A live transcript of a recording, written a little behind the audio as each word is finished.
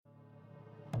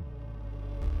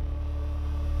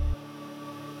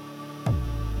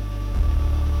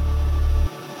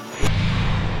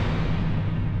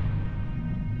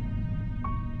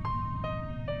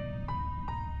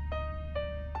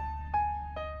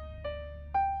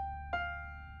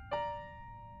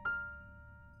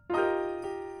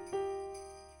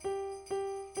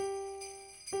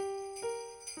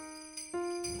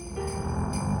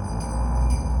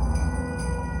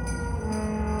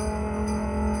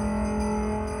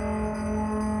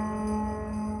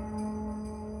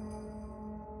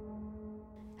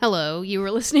Hello, you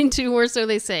were listening to Or So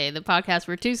They Say, the podcast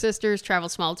where two sisters travel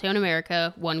small town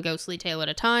America, one ghostly tale at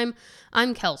a time.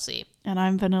 I'm Kelsey. And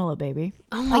I'm Vanilla, baby.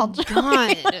 Oh my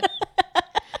God.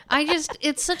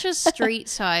 It's such a straight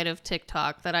side of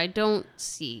TikTok that I don't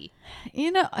see.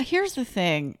 You know, here's the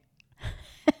thing.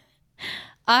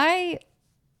 I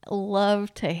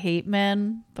love to hate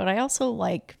men, but I also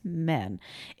like men.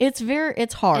 It's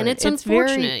hard. And it's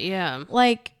unfortunate, yeah.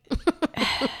 Like,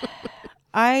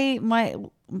 I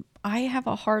have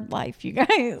a hard life, you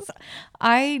guys.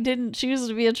 I didn't choose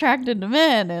to be attracted to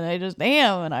men, and I just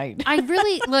am. And I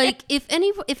really like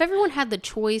if everyone had the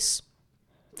choice,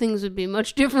 things would be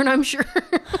much different, I'm sure.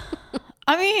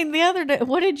 I mean, the other day,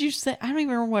 what did you say? I don't even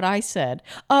remember what I said.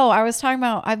 Oh, I was talking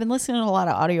about, I've been listening to a lot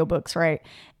of audiobooks, right?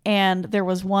 And there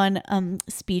was one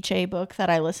speech A book that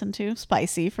I listened to,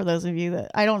 Spicy, for those of you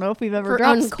that, I don't know if we've ever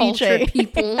dropped speech A.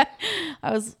 People.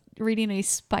 I was reading a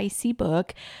spicy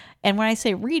book. And when I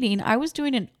say reading, I was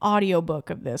doing an audiobook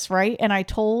of this, right? And I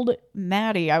told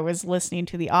Maddie I was listening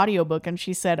to the audiobook, and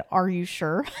she said, "Are you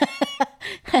sure?"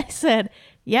 I said,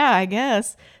 "Yeah, I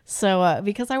guess." So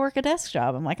because I work a desk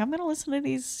job, I'm like, I'm going to listen to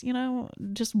these,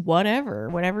 just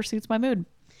whatever suits my mood.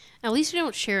 At least you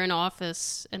don't share an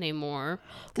office anymore,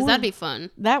 because that'd be fun.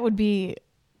 That would be,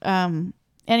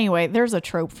 anyway, there's a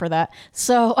trope for that.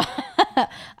 So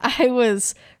I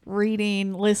was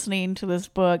listening to this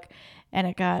book, and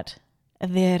it got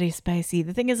very spicy.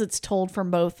 The thing is, it's told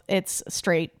from both, it's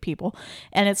straight people,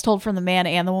 and it's told from the man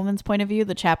and the woman's point of view.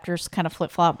 The chapters kind of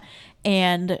flip-flop.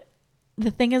 And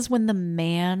the thing is, when the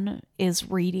man is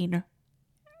reading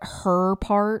her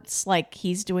parts, like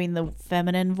he's doing the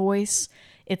feminine voice,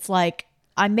 it's like,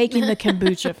 I'm making the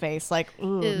kombucha face, like,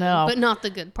 ooh, no. But not the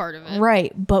good part of it.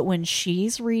 Right. But when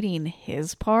she's reading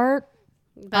his part,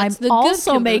 That's I'm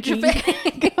also making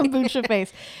kombucha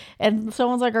face. And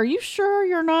someone's like, "Are you sure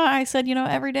you're not?" I said,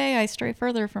 every day I stray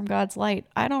further from God's light.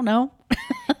 I don't know.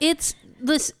 It's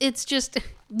just,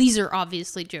 these are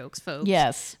obviously jokes, folks.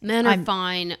 Yes. Men are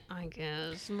fine, I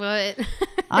guess, but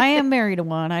I am married to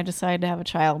one. I decided to have a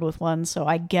child with one, so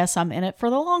I guess I'm in it for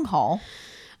the long haul.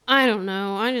 I don't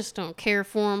know. I just don't care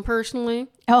for them personally.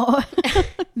 Oh,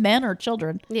 men or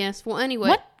children? Yes. Well, anyway.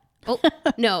 What? Oh,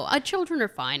 no. Children are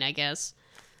fine, I guess.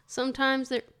 Sometimes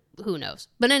they're, who knows?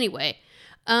 But anyway,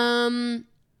 right.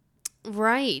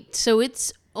 So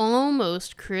it's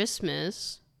almost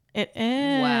Christmas. It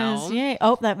is. Wow. Yay.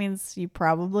 Oh, that means you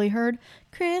probably heard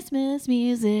Christmas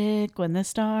music when this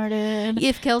started.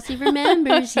 If Kelsey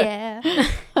remembers, yeah.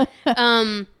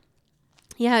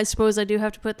 Yeah, I suppose I do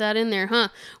have to put that in there, huh?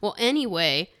 Well,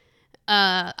 anyway,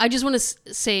 I just want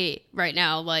to say right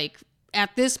now, like,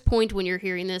 at this point when you're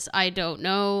hearing this, I don't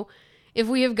know if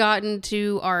we have gotten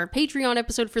to our Patreon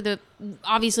episode for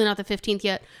obviously not the 15th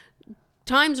yet.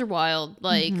 Times are wild.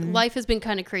 Like, life has been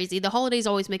kind of crazy. The holidays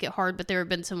always make it hard, but there have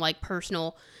been some, like,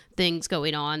 personal things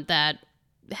going on that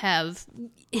have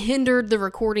hindered the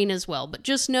recording as well. But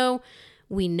just know,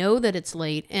 we know that it's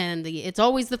late, and it's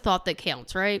always the thought that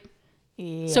counts, right?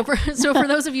 Yeah. So for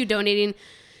those of you donating,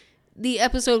 the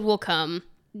episode will come.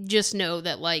 Just know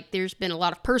that, like, there's been a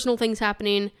lot of personal things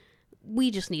happening. We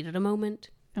just needed a moment.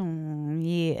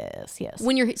 Yes.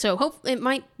 Hope it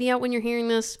might be out when you're hearing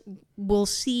this. We'll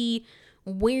see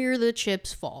where the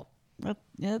chips fall.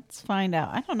 Let's find out.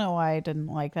 I don't know why I didn't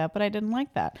like that, but I didn't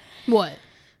like that. What?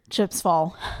 Chips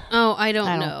fall. Oh, I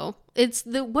don't know. It's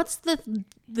what's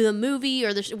the movie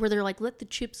where they're like, let the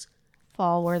chips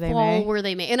fall where they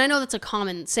may. And I know that's a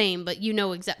common saying, but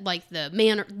like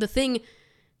the thing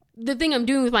I'm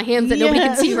doing with my hands that nobody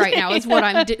can see right now is what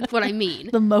I mean.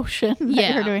 The motion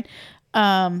that you're doing.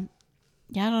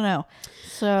 Yeah, I don't know.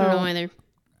 So I don't know either.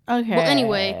 Okay. Well,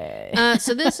 anyway,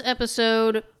 so this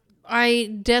episode,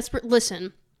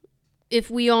 listen, if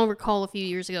we all recall a few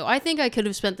years ago, I think I could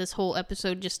have spent this whole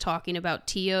episode just talking about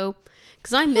Tio,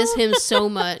 because I miss him so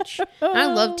much. And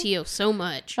I love Tio so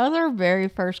much. That was our very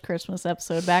first Christmas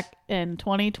episode back in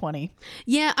 2020.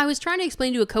 Yeah, I was trying to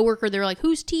explain to a coworker, they're like,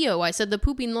 "Who's Tio?" I said, "The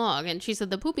pooping log." And she said,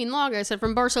 "The pooping log?" I said,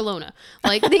 "From Barcelona."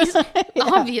 Like, these,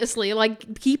 obviously,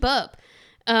 like, keep up.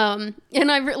 And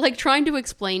I trying to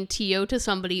explain Tio to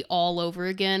somebody all over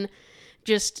again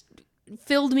just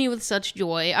filled me with such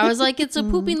joy. I was like, it's a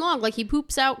pooping log. Like, he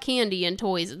poops out candy and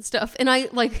toys and stuff. And I,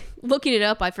 like, looking it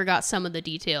up, I forgot some of the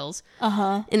details.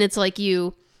 And it's like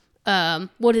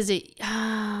what is it?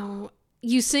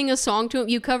 You sing a song to him.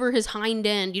 You cover his hind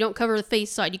end. You don't cover the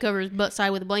face side. You cover his butt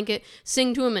side with a blanket.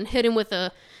 Sing to him and hit him with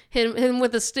a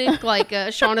stick, like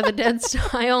Shaun of the Dead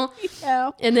style.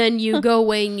 Yeah. And then you go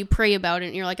away and you pray about it.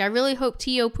 And you're like, I really hope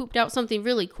Tio pooped out something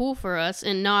really cool for us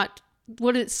and not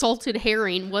salted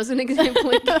herring was an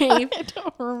example it gave. I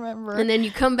don't remember. And then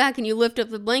you come back and you lift up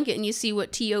the blanket and you see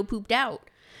what T.O. pooped out,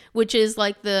 which is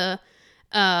like the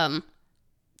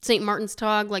St. Martin's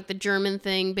Tag, like the German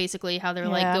thing, basically how they're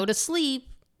like, go to sleep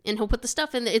and he'll put the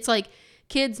stuff in. It's like,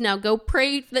 kids, now go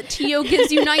pray that T.O.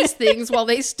 gives you nice things while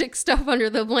they stick stuff under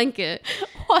the blanket.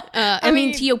 What? I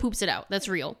mean, T.O. poops it out. That's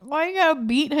real. Why you gotta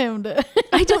beat him to...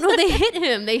 I don't know. They hit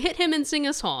him. They hit him and sing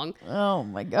a song. Oh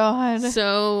my God.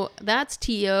 So that's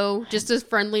T.O. Just a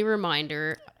friendly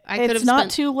reminder. It's not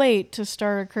too late to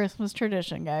start a Christmas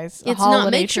tradition, guys. It's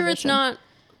not. Make sure it's not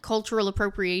cultural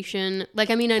appropriation. Like,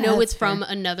 I mean, I know it's from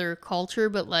another culture,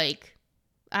 but like,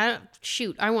 I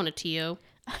want a T.O.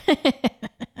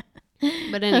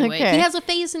 But anyway, he has a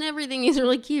face and everything. He's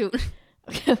really cute.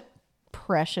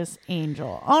 Precious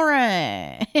angel. All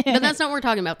right. But that's not what we're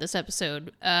talking about this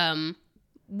episode.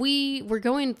 We're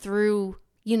going through,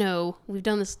 we've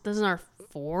done this. This is our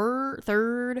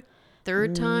third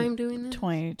time doing this.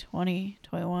 20,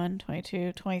 21,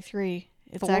 22, 23.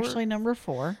 It's actually number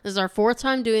 4. This is our 4th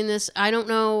time doing this. I don't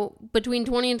know, between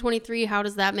 20 and 23, how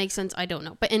does that make sense? I don't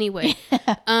know. But anyway,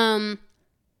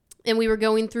 and we were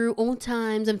going through old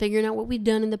times and figuring out what we've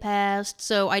done in the past.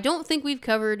 So I don't think we've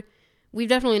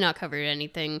definitely not covered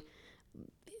anything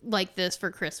like this for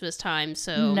Christmas time.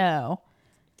 So no.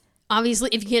 Obviously,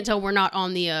 if you can't tell, we're not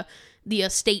on the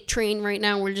estate train right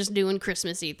now. We're just doing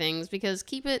Christmassy things because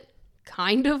keep it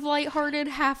kind of lighthearted,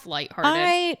 half lighthearted.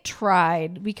 I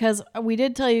tried because we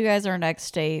did tell you guys our next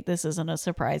state. This isn't a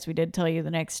surprise. We did tell you the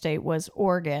next state was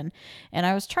Oregon. And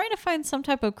I was trying to find some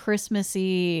type of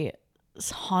Christmassy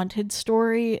haunted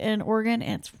story in Oregon,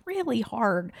 and it's really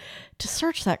hard to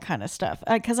search that kind of stuff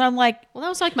because I'm like, well, that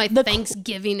was like my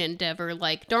Thanksgiving endeavor.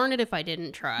 Like, darn it if I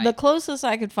didn't try. The closest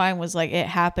I could find was like it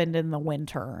happened in the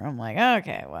winter. I'm like,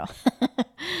 okay, well.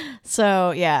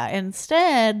 So yeah,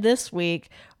 instead this week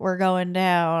we're going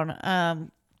down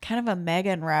kind of a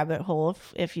Megan rabbit hole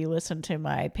if you listen to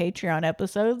my Patreon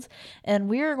episodes, and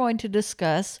we are going to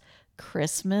discuss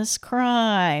Christmas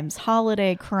crimes,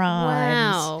 holiday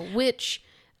crimes. Wow, which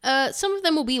some of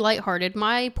them will be lighthearted.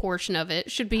 My portion of it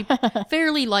should be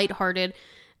fairly lighthearted.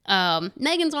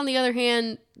 Megan's, on the other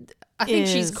hand, I think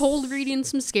she's cold reading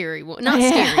some scary ones.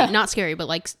 Not scary, but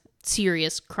like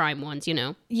serious crime ones,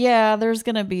 Yeah, there's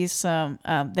gonna be some.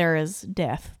 There is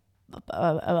death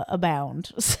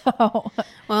abound. So,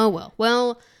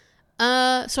 well.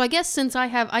 So I guess since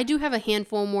I do have a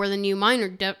handful more than you.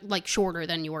 Mine are like shorter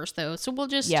than yours though. So we'll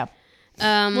just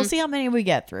we'll see how many we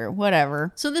get through.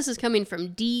 Whatever. So this is coming from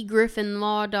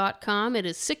dgriffinlaw.com. It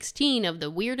is 16 of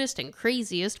the weirdest and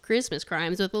craziest Christmas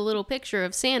crimes with a little picture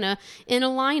of Santa in a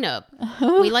lineup.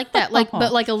 We like that,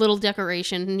 but like a little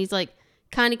decoration, and he's like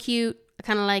kind of cute. I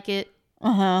kind of like it.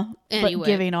 Anyway, but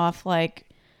giving off like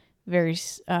very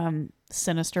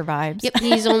sinister vibes. Yep,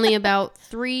 he's only about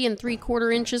 3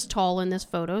 3/4 inches tall in this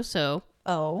photo, so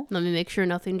let me make sure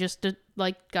nothing just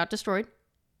got destroyed,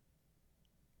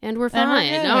 and we're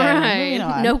fine. All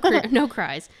right, no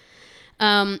cries.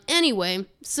 Anyway,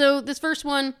 so this first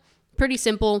one, pretty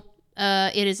simple.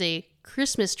 It is a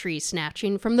Christmas tree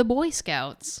snatching from the Boy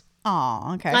Scouts.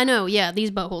 Oh, okay. I know, yeah,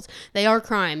 these buttholes, they are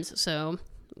crimes, so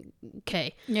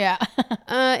okay. Yeah.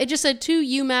 It just said 2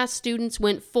 UMass students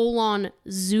went full on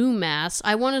Zoomass.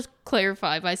 I want to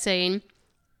clarify by saying,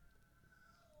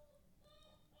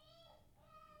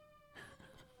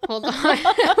 hold on.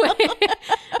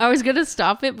 I was going to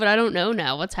stop it, but I don't know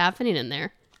now what's happening in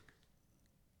there.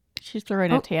 She's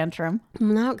throwing a tantrum.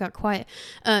 Now it got quiet.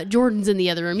 Jordan's in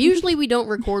the other room. Usually we don't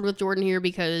record with Jordan here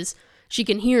because she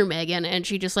can hear Megan and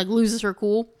she just like loses her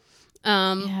cool.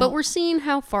 But we're seeing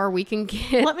how far we can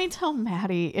get. Let me tell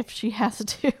Maddie if she has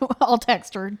to. I'll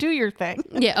text her. Do your thing.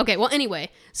 Yeah. Okay. Well, anyway,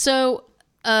 so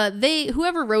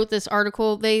whoever wrote this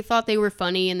article, they thought they were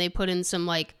funny and they put in some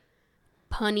like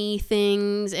punny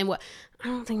things and what. I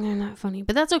don't think they're not funny,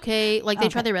 but that's okay. Like they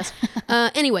tried their best.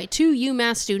 Anyway, 2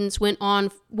 UMass students went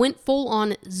full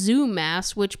on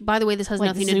Zoomass, which by the way, this has like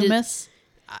nothing Zoomas? to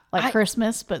do. Like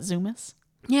Christmas, but Zoomas.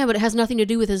 Yeah, but it has nothing to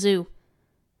do with a zoo.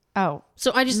 Oh,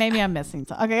 so maybe I'm missing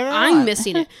something. Okay, I'm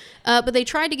missing it. But they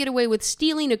tried to get away with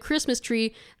stealing a Christmas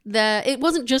tree that it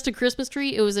wasn't just a Christmas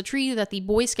tree. It was a tree that the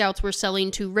Boy Scouts were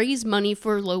selling to raise money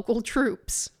for local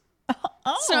troops.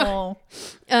 Oh.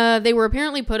 So, they were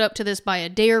apparently put up to this by a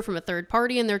dare from a third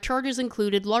party, and their charges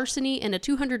included larceny and a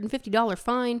 $250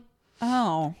 fine.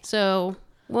 Oh. So,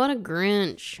 what a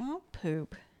Grinch. Oh,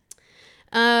 poop.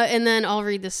 And then I'll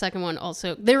read the second one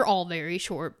also. They're all very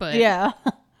short, but... Yeah.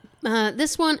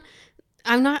 This one,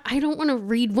 I don't want to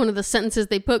read one of the sentences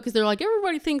they put because they're like,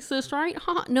 everybody thinks this, right?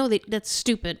 No, that's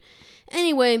stupid.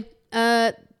 Anyway,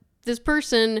 this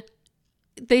person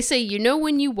they say, you know,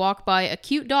 when you walk by a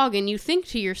cute dog and you think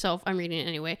to yourself, I'm reading it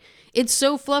anyway, it's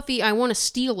so fluffy, I want to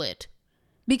steal it.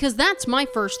 Because that's my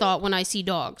first thought when I see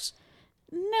dogs.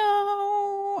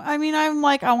 No. I mean, I'm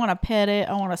like, I want to pet it.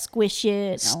 I want to squish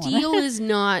it. Steal is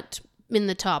not in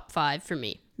the top 5 for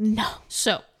me. No.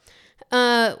 So,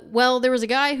 well, there was a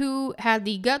guy who had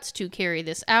the guts to carry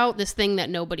this out, this thing that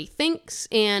nobody thinks,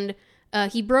 and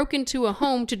he broke into a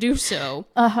home to do so.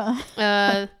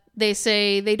 They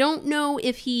say they don't know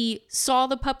if he saw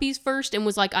the puppies first and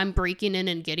was like, I'm breaking in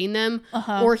and getting them,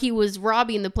 or he was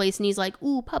robbing the place and he's like,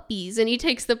 ooh, puppies, and he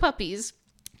takes the puppies.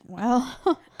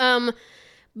 Well,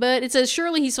 but it says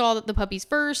surely he saw the puppies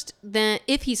first. Then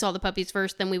if he saw the puppies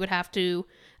first, then we would have to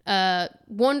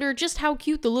wonder just how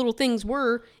cute the little things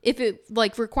were if it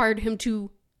like required him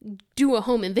to do a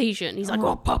home invasion. He's like,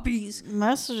 oh, puppies.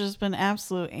 Must have just been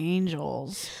absolute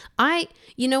angels.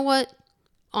 You know what?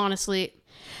 Honestly,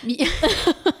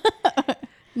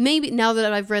 maybe now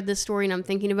that I've read this story and I'm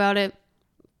thinking about it,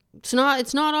 it's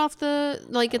not off the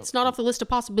list of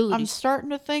possibilities. I'm starting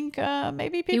to think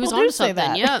maybe people he was do onto say something,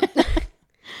 that.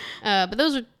 Yeah. But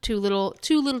those are two little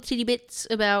titty bits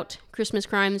about Christmas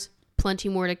crimes. Plenty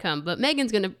more to come. But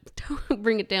Megan's gonna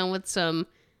bring it down with some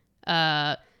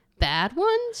bad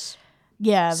ones.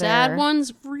 Yeah, sad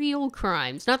ones, real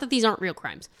crimes. Not that these aren't real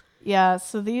crimes. Yeah,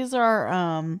 so these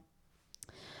are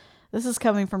this is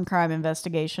coming from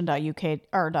crimeinvestigation.uk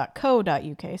or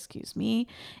 .co.uk, excuse me.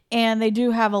 And they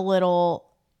do have a little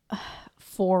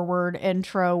forward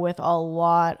intro with a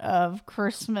lot of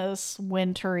Christmas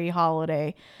wintry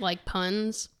holiday. Like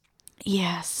puns?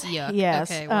 Yes. Yuck. Yes.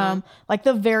 Okay, well. Like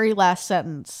the very last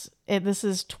sentence. This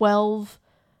is 12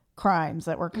 crimes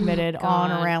that were committed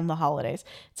on around the holidays.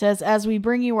 It says, as we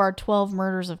bring you our 12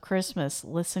 murders of Christmas,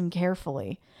 listen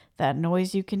carefully. That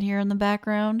noise you can hear in the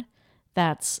background,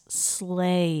 that's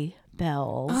sleigh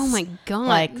bells. Oh my God.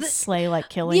 Like sleigh, like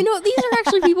killing. You know, these are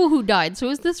actually people who died. So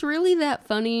is this really that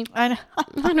funny? I know.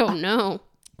 I don't know.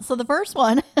 So the first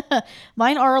one,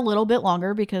 mine are a little bit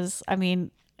longer because, I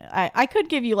mean, I could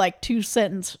give you like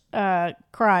 2-sentence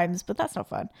crimes, but that's no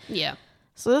fun. Yeah.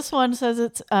 So this one says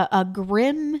it's a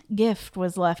grim gift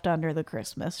was left under the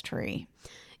Christmas tree.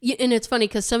 Yeah, and it's funny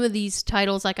because some of these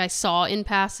titles like I saw in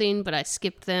passing, but I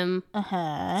skipped them.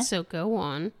 So go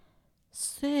on.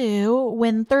 So,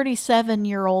 when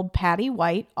 37-year-old Patty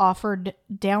White offered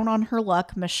down on her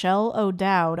luck Michelle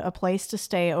O'Dowd a place to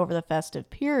stay over the festive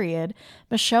period,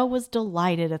 Michelle was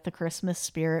delighted at the Christmas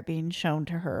spirit being shown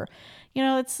to her. You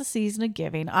know, it's the season of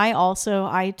giving.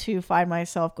 I too find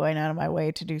myself going out of my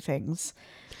way to do things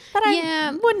that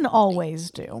I wouldn't always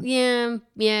do. Yeah,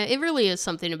 it really is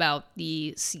something about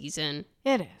the season.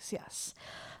 It is, yes.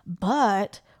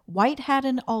 But White had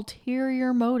an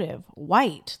ulterior motive.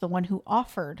 White, the one who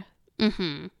offered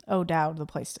O'Dowd the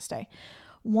place to stay.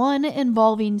 One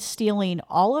involving stealing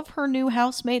all of her new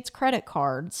housemates' credit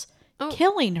cards,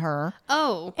 killing her,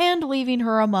 and leaving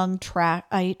her among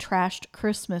a trashed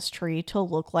Christmas tree to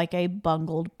look like a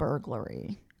bungled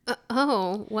burglary.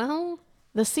 Well.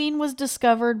 The scene was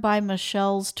discovered by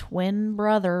Michelle's twin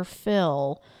brother,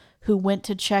 Phil, who went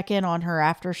to check in on her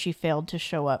after she failed to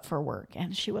show up for work.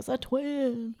 And she was a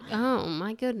twin. Oh,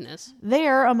 my goodness.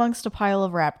 There, amongst a pile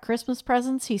of wrapped Christmas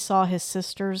presents, he saw his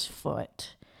sister's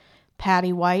foot.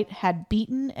 Patty White had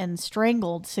beaten and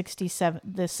strangled the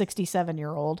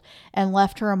 67-year-old and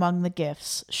left her among the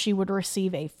gifts. She would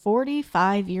receive a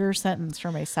 45-year sentence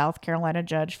from a South Carolina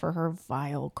judge for her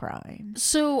vile crime.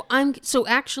 So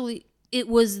actually, it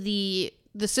was the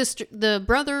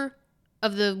brother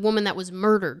of the woman that was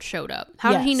murdered showed up.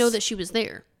 How did he know that she was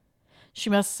there? She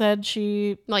must have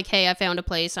said like, hey, I found a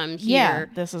place. I'm here. Yeah,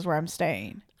 this is where I'm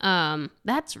staying.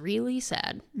 That's really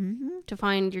sad to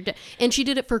find your and she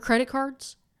did it for credit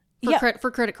cards? For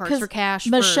credit cards, for cash.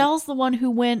 Michelle's the one who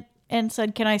went and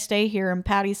said, can I stay here? And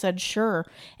Patty said, sure.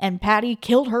 And Patty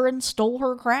killed her and stole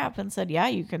her crap and said, yeah,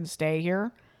 you can stay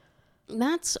here.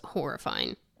 That's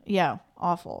horrifying. Yeah,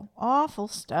 awful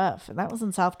stuff. And that was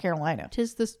in South Carolina.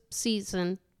 'Tis the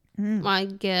season, I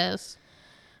guess.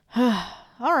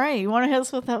 All right, you want to hit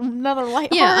us with another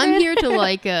lighthearted? Yeah, I'm here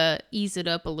to ease it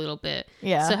up a little bit.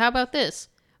 Yeah. So how about this?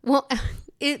 Well,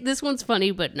 this one's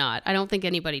funny, but not. I don't think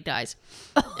anybody dies.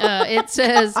 It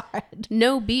says,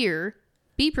 no beer.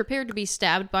 Be prepared to be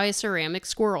stabbed by a ceramic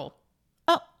squirrel.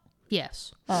 Oh.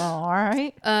 Yes. Oh, all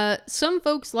right. Some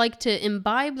folks like to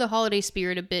imbibe the holiday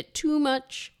spirit a bit too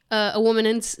much. A woman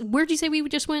in... Where'd you say we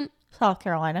just went? South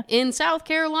Carolina. In South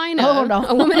Carolina. Oh, no.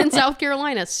 A woman in South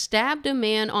Carolina stabbed a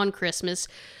man on Christmas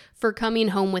for coming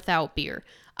home without beer.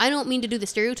 I don't mean to do the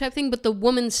stereotype thing, but the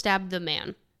woman stabbed the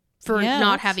man for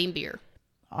not having beer.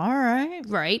 All right.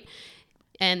 Right?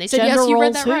 And they said, Gender yes, you role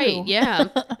read that too. right.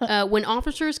 Yeah. When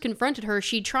officers confronted her,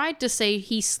 she tried to say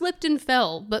he slipped and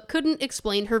fell, but couldn't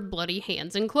explain her bloody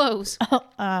hands and clothes.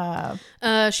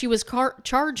 She was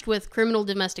charged with criminal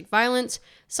domestic violence.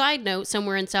 Side note,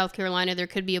 somewhere in South Carolina, there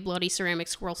could be a bloody ceramic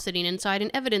squirrel sitting inside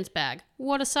an evidence bag.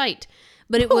 What a sight.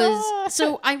 But it was,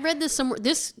 so I read this somewhere,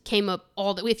 this came up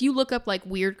if you look up like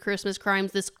weird Christmas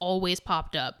crimes, this always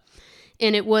popped up.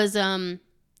 And it was,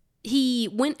 he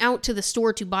went out to the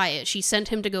store to buy it. She sent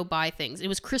him to go buy things. It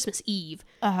was Christmas Eve.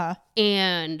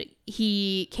 And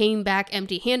he came back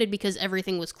empty-handed because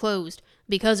everything was closed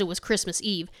because it was Christmas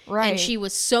Eve. Right. And she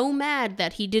was so mad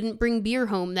that he didn't bring beer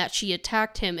home that she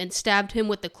attacked him and stabbed him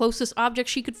with the closest object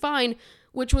she could find,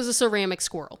 which was a ceramic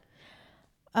squirrel.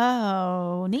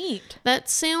 Oh, neat. That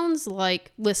sounds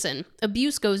like, listen,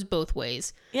 abuse goes both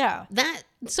ways. Yeah. That,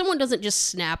 someone doesn't just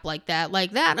snap like that.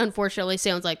 Like that, unfortunately,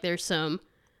 sounds like there's some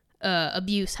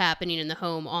abuse happening in the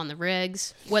home on the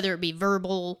regs, whether it be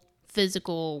verbal,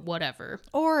 physical, whatever.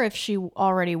 Or if she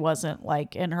already wasn't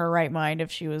like in her right mind,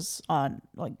 if she was on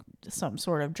like some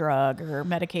sort of drug or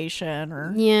medication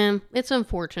or. Yeah, it's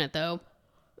unfortunate though.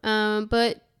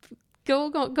 But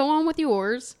go on with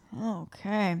yours.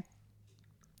 Okay.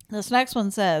 This next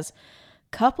one says,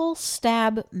 couple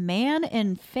stab man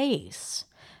in face,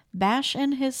 bash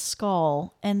in his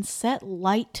skull, and set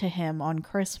light to him on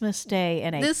Christmas Day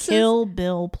in a Kill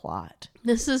Bill plot.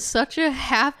 This is such a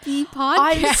happy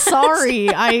podcast. I'm sorry.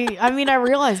 I mean, I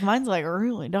realize mine's like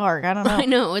really dark. I don't know. I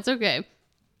know. It's okay.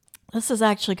 This is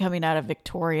actually coming out of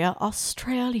Victoria,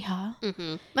 Australia.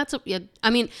 Mm-hmm. Yeah. I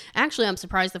mean, actually, I'm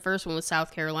surprised the first one was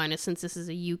South Carolina since this is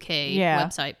a UK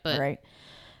website. But right.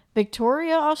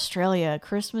 Victoria, Australia,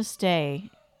 Christmas Day.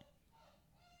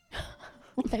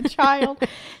 My child.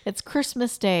 It's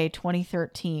Christmas Day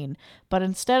 2013. But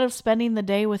instead of spending the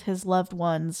day with his loved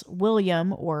ones,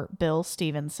 William, or Bill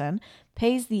Stevenson,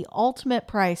 pays the ultimate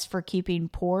price for keeping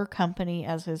poor company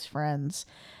as his friends.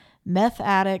 Meth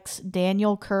addicts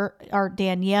Danielle Kerr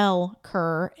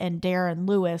and Darren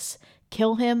Lewis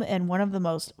kill him in one of the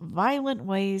most violent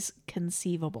ways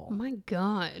conceivable. Oh my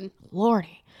God.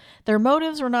 Lordy. Their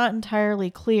motives were not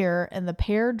entirely clear, and the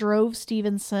pair drove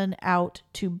Stevenson out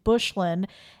to bushland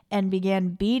and began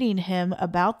beating him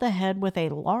about the head with a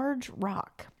large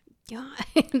rock. God.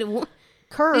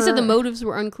 Kerr, they said the motives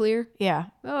were unclear? Yeah.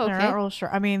 Oh, okay. They're not real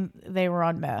sure. I mean, they were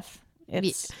on meth.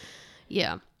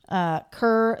 Yeah.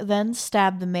 Kerr then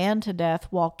stabbed the man to death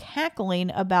while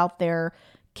cackling about their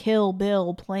Kill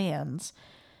Bill plans.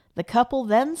 The couple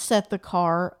then set the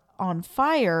car on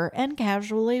fire and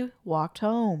casually walked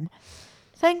home.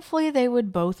 Thankfully, they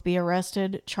would both be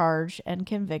arrested, charged, and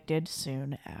convicted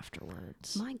soon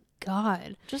afterwards. My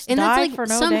God. Just and die that's like for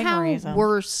no somehow dang reason.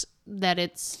 Worse that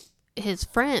it's his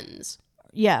friends.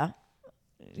 Yeah,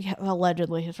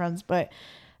 allegedly his friends, but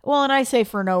well, and I say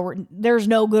there's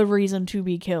no good reason to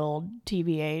be killed,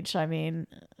 TBH. I mean,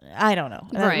 I don't know.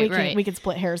 Right. We can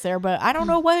split hairs there, but I don't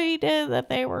know what he did that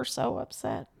they were so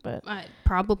upset. But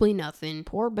probably nothing.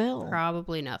 Poor Bill.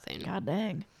 Probably nothing. God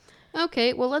dang.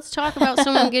 Okay, well, let's talk about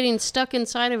someone getting stuck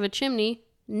inside of a chimney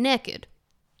naked.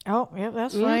 Oh, yeah,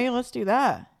 that's right. Let's do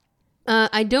that.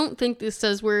 I don't think this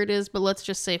says where it is, but let's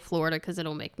just say Florida because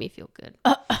it'll make me feel good.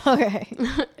 Okay.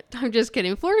 I'm just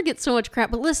kidding. Florida gets so much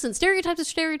crap, but listen, stereotypes are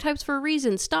stereotypes for a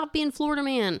reason. Stop being Florida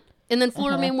man, and then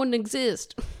Florida man wouldn't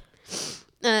exist.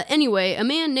 Anyway, a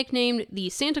man nicknamed the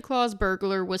Santa Claus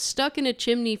Burglar was stuck in a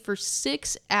chimney for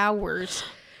 6 hours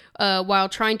while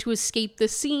trying to escape the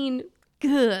scene. Ugh,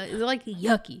 it's like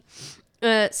yucky.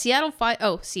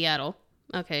 Seattle.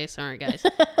 Okay, sorry guys.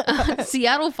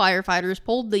 Seattle firefighters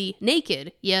pulled the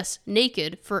naked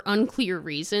for unclear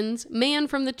reasons, man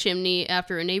from the chimney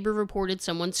after a neighbor reported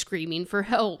someone screaming for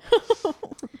help.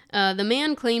 The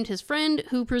man claimed his friend,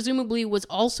 who presumably was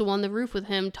also on the roof with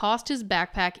him, tossed his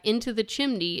backpack into the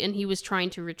chimney and he was trying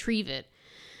to retrieve it.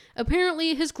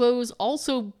 Apparently, his clothes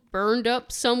also burned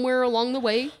up somewhere along the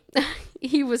way.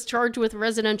 He was charged with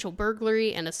residential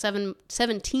burglary and a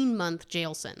 17-month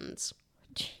jail sentence.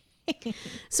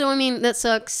 So, I mean, that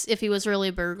sucks if he was really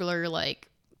a burglar, like,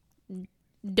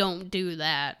 don't do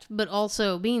that. But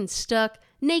also, being stuck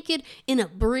naked in a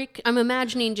brick, I'm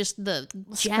imagining just the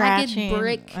jagged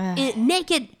brick.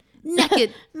 Naked.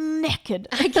 Naked.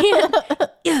 I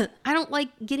can't. I don't like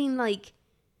getting, like,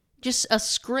 just a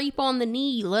scrape on the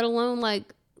knee, let alone,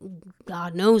 like,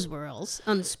 God knows where else.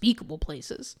 Unspeakable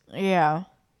places. Yeah.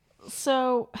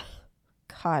 So,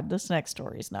 God, this next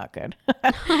story is not good.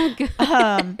 Oh,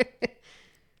 God.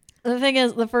 The thing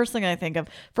is, the first thing I think of,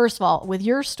 first of all, with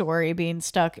your story being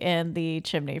stuck in the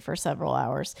chimney for several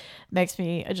hours, makes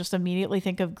me just immediately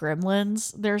think of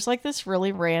Gremlins. There's like this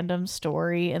really random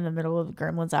story in the middle of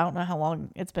Gremlins. I don't know how long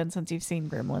it's been since you've seen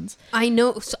Gremlins. I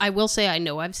know. I will say I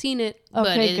know I've seen it, but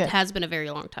Okay, it good. has been a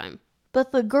very long time.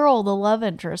 But the girl, the love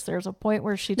interest, there's a point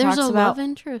where she There's talks a about love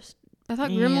interest. I thought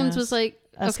Gremlins was Yes. like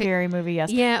a scary movie.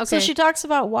 Yes. Yeah. Okay. So she talks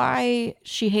about why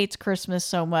she hates Christmas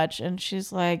so much, and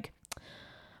she's like,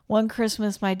 one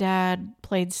Christmas my dad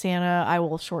played Santa. I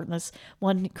will shorten this.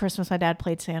 One Christmas my dad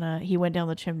played Santa. He went down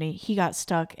the chimney. He got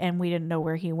stuck, and we didn't know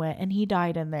where he went, and he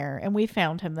died in there. And we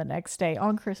found him the next day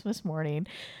on Christmas morning.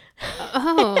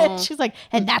 Oh. She's like,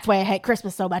 and that's why I hate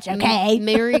Christmas so much. Okay.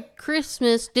 Merry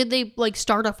Christmas. Did they like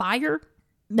start a fire?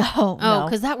 No. Oh, no.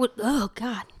 because that would. Oh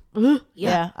God.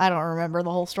 Yeah, I don't remember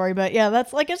the whole story, but yeah,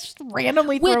 that's like it's just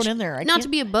randomly thrown in there. Not to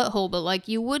be a butthole, but like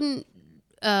you wouldn't,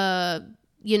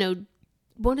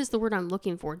 what is the word I'm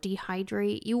looking for?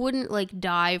 Dehydrate. You wouldn't like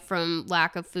die from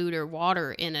lack of food or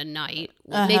water in a night.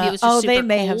 Maybe it was just super they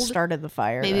may cold. have started the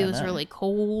fire. Maybe it then, was really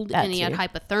cold that and he had too.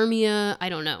 hypothermia. I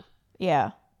don't know.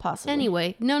 Yeah, possibly.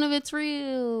 Anyway, none of it's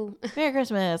real. Merry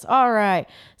Christmas. All right.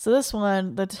 So this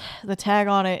one, the tag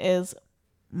on it is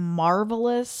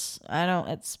marvelous.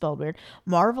 It's spelled weird.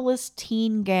 Marvelous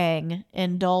teen gang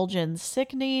indulge in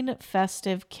sickening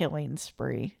festive killing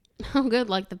spree. Oh, good,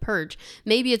 like the Purge.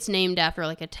 Maybe it's named after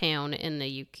like a town in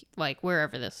the UK, like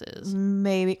wherever this is.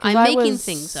 Maybe. 'Cause I'm I making was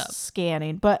things up.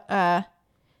 Scanning, but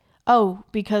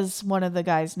because one of the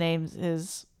guys' names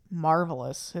is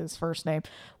Marvelous, his first name.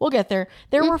 We'll get there.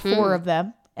 There were 4 of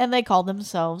them, and they called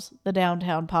themselves the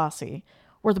Downtown Posse,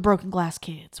 or the Broken Glass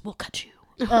Kids. We'll cut you.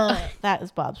 That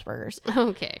is Bob's Burgers.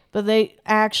 Okay. But they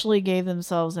actually gave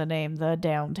themselves a name, the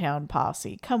Downtown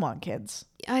Posse. Come on, kids.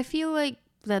 I feel like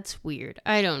that's weird.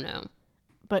 I don't know.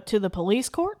 But to the police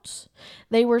courts,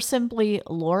 they were simply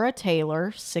Laura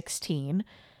Taylor, 16,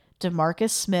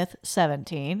 DeMarcus Smith,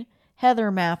 17,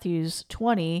 Heather Matthews,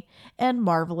 20, and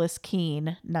Marvelous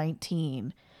Keene,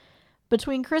 19.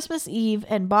 Between Christmas Eve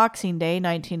and Boxing Day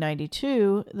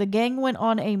 1992, the gang went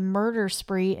on a murder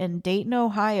spree in Dayton,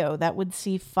 Ohio that would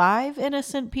see 5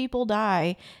 innocent people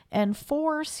die and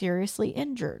 4 seriously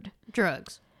injured.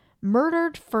 Drugs.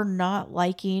 Murdered for not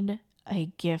liking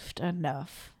a gift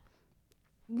enough.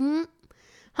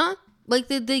 Huh? Like,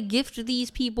 did they gift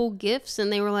these people gifts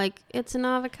and they were like, it's an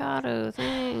avocado,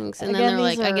 thanks. And Again, then they're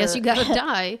these like, I guess are- you gotta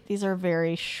die. These are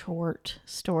very short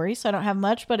stories, so I don't have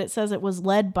much, but it says it was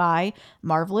led by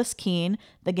Marvelous Keene.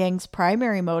 The gang's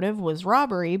primary motive was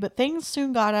robbery, but things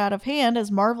soon got out of hand as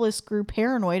Marvelous grew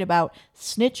paranoid about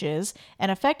snitches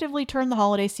and effectively turned the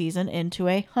holiday season into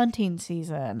a hunting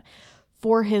season.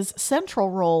 For his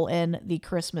central role in the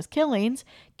Christmas killings,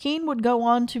 Keene would go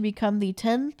on to become the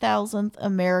 10,000th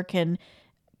American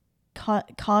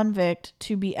convict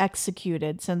to be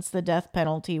executed since the death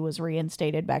penalty was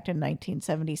reinstated back in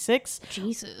 1976,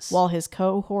 Jesus. while his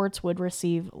cohorts would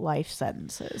receive life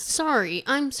sentences.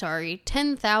 I'm sorry.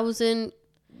 10,000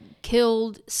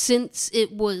 killed since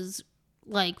it was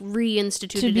like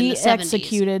reinstituted To in be the 70s.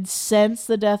 executed since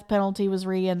the death penalty was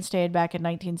reinstated back in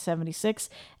 1976,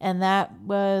 and that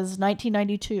was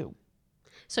 1992.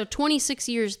 So 26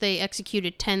 years they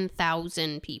executed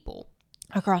 10,000 people.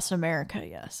 Across America,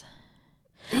 yes.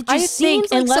 It just I think,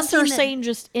 seems like unless they're something that- saying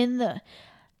just in the...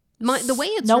 the way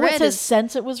it's no, read it says is,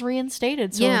 since it was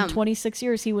reinstated. So Yeah. in 26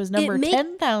 years, he was number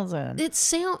 10,000. it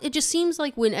just seems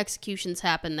like when executions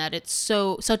happen that it's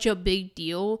such a big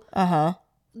deal. Uh-huh.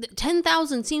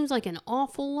 10,000 seems like an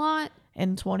awful lot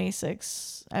In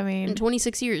 26. I mean, in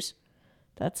 26 years.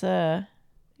 that's a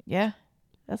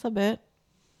bit.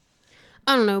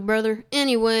 I don't know, brother.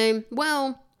 Anyway,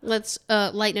 well, let's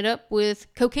lighten it up with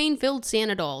cocaine-filled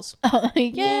Santa dolls.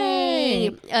 Yay!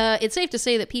 It's safe to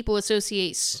say that people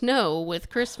associate snow with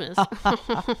Christmas.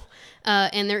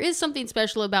 And there is something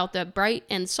special about the bright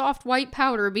and soft white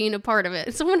powder being a part of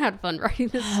it. Someone had fun writing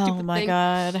this stupid Oh my thing.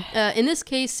 God. In this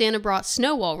case, Santa brought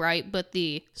snow all right, but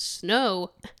the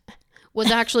snow was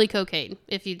actually cocaine,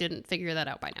 if you didn't figure that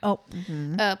out by now.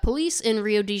 Oh, Police in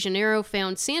Rio de Janeiro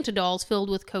found Santa dolls filled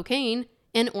with cocaine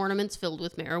and ornaments filled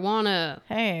with marijuana.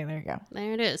 hey, there you go.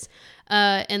 There it is.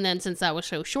 And then since that was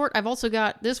so short, I've also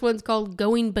got, this one's called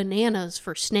Going Bananas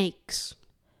for Snakes.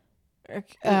 There's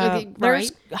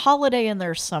Right? holiday in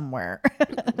there somewhere.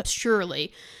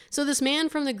 Surely. So this man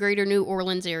from the greater New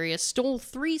Orleans area stole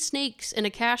 3 snakes and a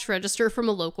cash register from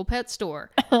a local pet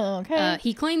store. Okay.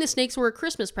 He claimed the snakes were a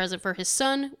Christmas present for his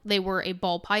son. They were a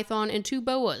ball python and 2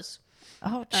 boas.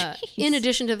 Oh, jeez. In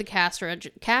addition to the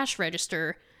cash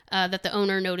register, that the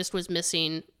owner noticed was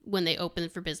missing when they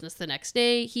opened for business the next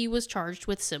day. He was charged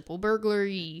with simple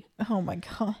burglary. Oh my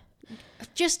God.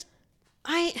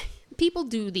 People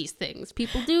do these things.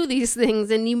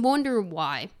 And you wonder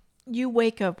why. You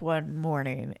wake up one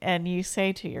morning and you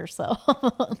say to yourself,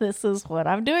 this is what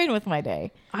I'm doing with my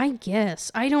day. I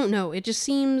guess. I don't know. It just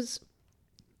seems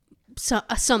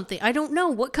something. I don't know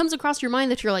what comes across your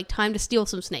mind that you're like, time to steal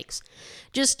some snakes.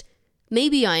 Just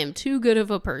maybe I am too good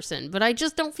of a person, but I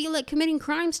just don't feel like committing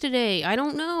crimes today. I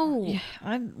don't know. Yeah,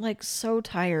 I'm like so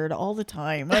tired all the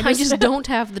time. I just don't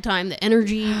have the time, the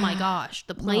energy. My gosh,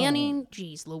 the planning.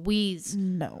 Jeez Louise.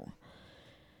 No.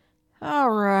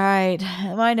 All right.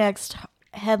 My next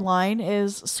headline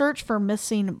is Search for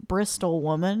Missing Bristol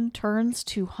Woman Turns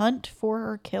to Hunt for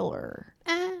Her Killer.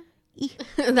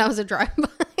 That was a drive-by.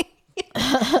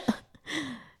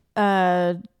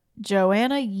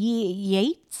 Joanna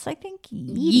Yates, I think?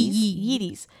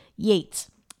 Yates.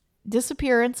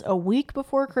 Disappearance a week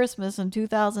before Christmas in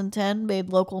 2010 made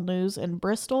local news in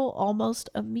Bristol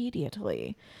almost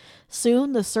immediately.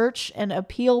 Soon, the search and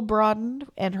appeal broadened,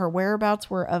 and her whereabouts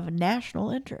were of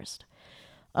national interest.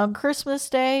 On Christmas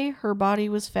Day, her body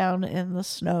was found in the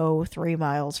snow 3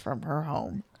 miles from her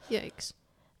home. Yikes.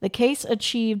 The case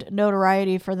achieved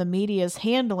notoriety for the media's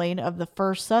handling of the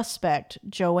first suspect,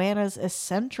 Joanna's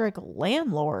eccentric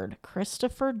landlord,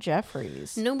 Christopher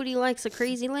Jeffries. Nobody likes a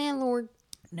crazy landlord.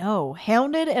 No,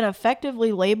 hounded and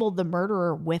effectively labeled the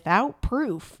murderer without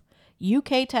proof.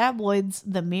 UK tabloids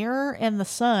The Mirror and The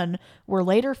Sun were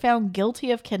later found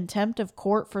guilty of contempt of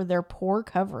court for their poor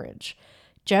coverage.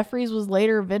 Jeffries was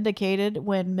later vindicated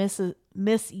when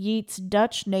Miss Yeats'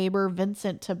 Dutch neighbor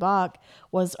Vincent Tabak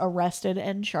was arrested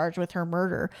and charged with her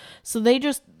murder. So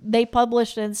they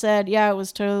published and said, yeah, it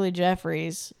was totally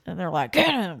Jeffries. And they're like,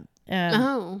 get him.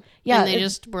 And, yeah. And they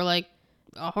just were like,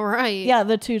 all right. Yeah,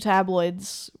 the two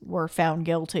tabloids were found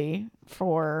guilty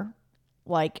for,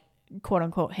 like, quote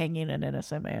unquote, hanging an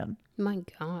innocent man. My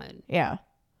God. Yeah.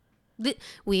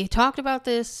 We talked about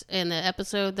this in the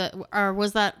episode or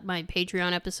was that my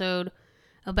Patreon episode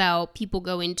about people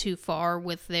going too far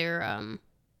with their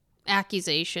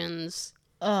accusations?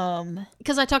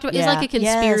 Because I talked about it's like a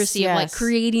conspiracy of like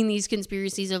creating these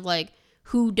conspiracies of like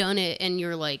who done it, and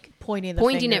you're like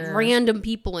pointing at random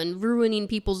people and ruining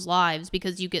people's lives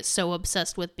because you get so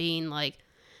obsessed with being like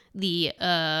the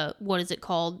what is it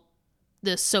called?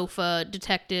 The sofa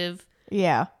detective.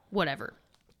 Yeah. Whatever.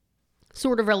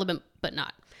 Sort of relevant, but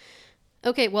not.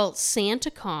 Okay, well,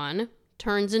 SantaCon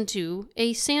turns into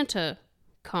a Santa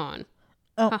Con.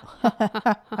 Oh.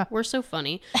 We're so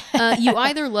funny. You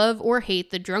either love or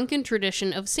hate the drunken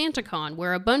tradition of SantaCon,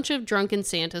 where a bunch of drunken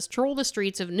Santas troll the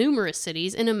streets of numerous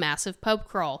cities in a massive pub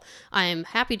crawl. I am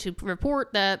happy to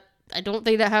report that I don't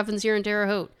think that happens here in Terre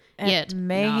Haute. It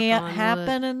may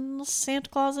happen in Santa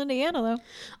Claus, Indiana, though.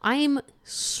 I'm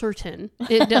certain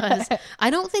it does. I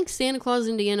don't think Santa Claus,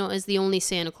 Indiana is the only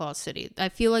Santa Claus city. I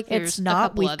feel like there's a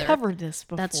couple other. We've covered this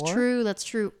before. That's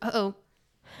true. Uh-oh.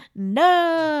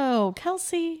 No,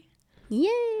 Kelsey.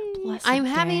 Yay. I'm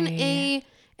having day.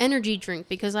 a energy drink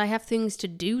because I have things to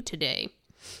do today.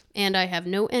 And I have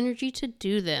no energy to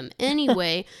do them.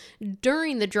 Anyway,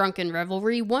 during the drunken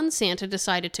revelry, one Santa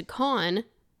decided to con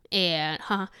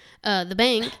the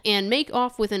bank and make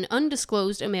off with an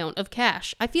undisclosed amount of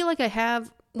cash. I feel like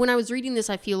when I was reading this,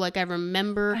 I feel like I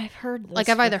remember. I've heard this. Like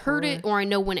I've either heard it or I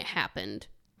know when it happened.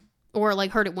 Or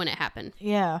like heard it when it happened.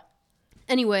 Yeah.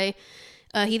 Anyway,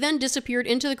 he then disappeared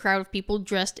into the crowd of people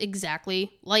dressed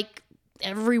exactly like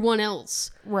everyone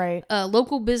else. Right.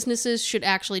 Local businesses should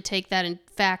actually take that in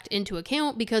fact into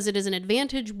account because it is an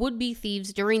advantage would-be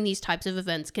thieves during these types of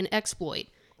events can exploit.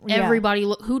 Yeah. Everybody,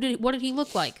 what did he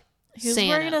look like? He was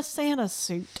wearing a Santa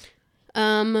suit.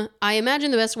 I imagine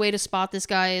the best way to spot this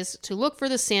guy is to look for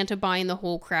the Santa buying the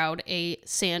whole crowd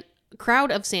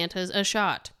crowd of Santas a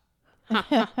shot.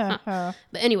 But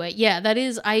anyway, yeah, that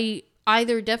is, I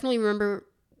either definitely remember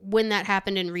when that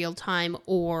happened in real time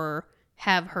or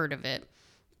have heard of it.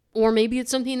 Or maybe it's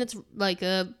something that's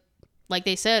like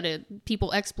they said,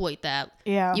 people exploit that.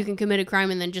 Yeah. You can commit a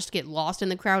crime and then just get lost in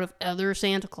the crowd of other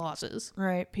Santa Clauses.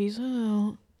 Right. Peace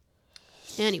out.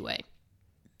 Anyway.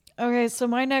 Okay, so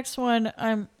my next one,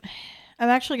 I'm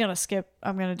actually going to skip.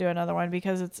 I'm going to do another one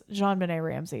because it's JonBenet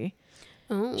Ramsey.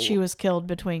 Oh. She was killed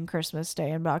between Christmas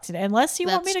Day and Boxing Day. Unless you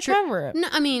want me to cover it. No,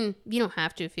 I mean, you don't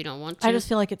have to if you don't want to. I just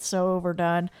feel like it's so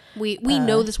overdone. We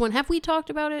know this one. Have we talked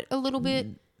about it a little bit?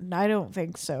 I don't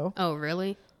think so. Oh,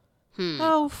 really?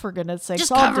 Oh, for goodness sakes.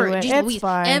 Just cover it. It's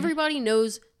fine. Everybody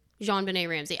knows JonBenet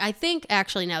Ramsey. I think,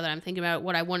 actually, now that I'm thinking about it,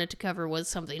 what I wanted to cover was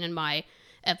something in my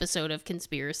episode of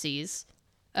Conspiracies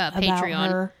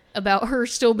Patreon. about her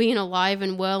still being alive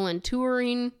and well and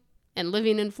touring and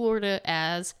living in Florida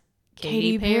as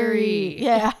Katy Perry.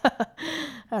 Yeah.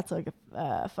 That's like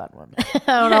a fun one. I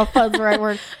don't know if fun's the right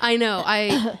word. I know.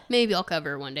 Maybe I'll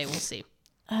cover it one day. We'll see.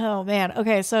 Oh, man.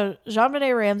 Okay, so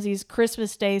JonBenet Ramsey's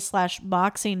Christmas Day /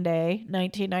 Boxing Day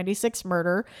 1996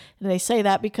 murder. And they say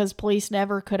that because police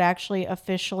never could actually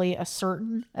officially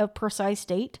ascertain a precise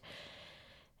date.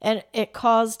 And it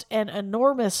caused an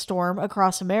enormous storm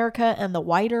across America and the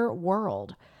wider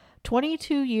world.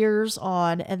 22 years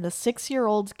on, and the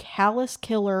 6-year-old's callous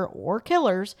killer or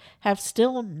killers have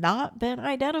still not been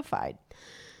identified.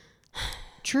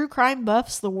 True crime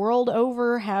buffs the world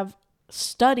over have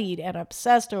studied and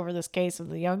obsessed over this case of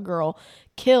the young girl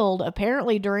killed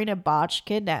apparently during a botched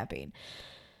kidnapping.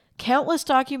 Countless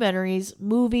documentaries,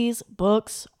 movies,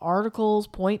 books, articles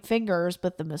point fingers,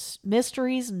 but the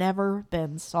mystery's never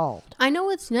been solved. I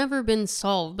know it's never been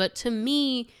solved, but to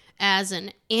me, as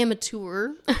an amateur,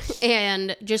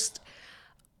 and just,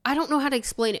 I don't know how to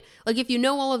explain it. Like, if you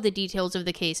know all of the details of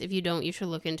the case, if you don't, you should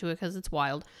look into it because it's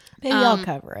wild. Maybe I'll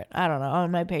cover it. I don't know. On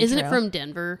my Patreon. Isn't it from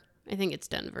Denver? I think it's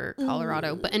Denver,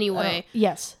 Colorado. But anyway.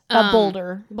 Yes.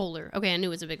 Boulder. Boulder. Okay, I knew it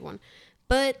was a big one.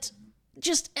 But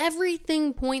just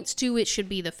everything points to it should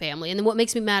be the family. And then what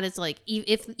makes me mad is, like,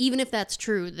 even if that's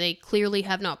true, they clearly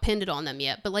have not pinned it on them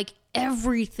yet. But, like,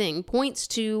 everything points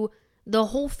to the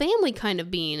whole family kind of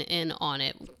being in on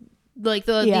it. Like,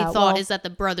 the thought is that the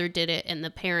brother did it and the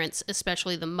parents,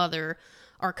 especially the mother,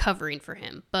 are covering for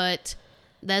him. But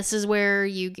this is where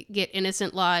you get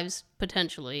innocent lives,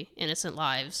 potentially innocent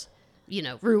lives,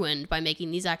 ruined by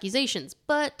making these accusations.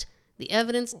 But the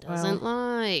evidence doesn't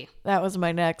lie. That was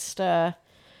my next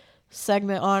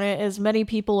segment on it. Is many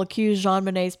people accuse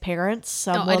JonBenet's parents.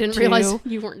 I didn't realize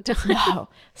you weren't done. No.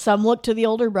 Some look to the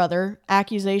older brother.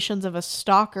 Accusations of a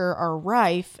stalker are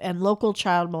rife, and local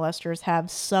child molesters have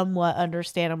somewhat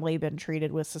understandably been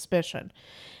treated with suspicion.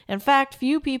 In fact,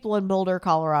 few people in Boulder,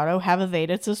 Colorado have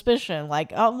evaded suspicion.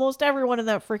 Like, almost everyone in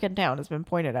that freaking town has been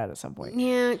pointed at some point.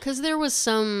 Yeah, because there was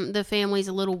the family's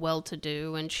a little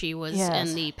well-to-do, and she was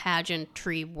in the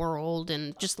pageantry world,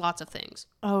 and just lots of things.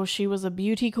 Oh, she was a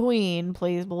beauty queen,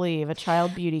 please believe. A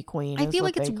child beauty queen. I feel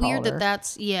like it's weird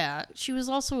she was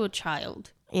also a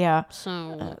child. Yeah.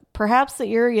 So perhaps the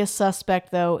eeriest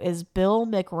suspect, though, is Bill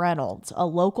McReynolds, a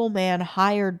local man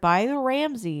hired by the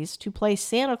Ramseys to play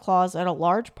Santa Claus at a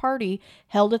large party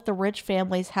held at the rich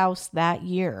family's house that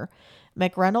year.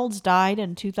 McReynolds died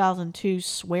in 2002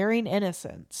 swearing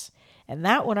innocence, and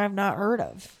that one I've not heard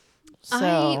of. So,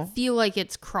 I feel like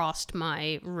it's crossed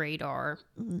my radar.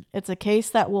 It's a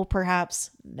case that will perhaps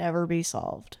never be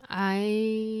solved.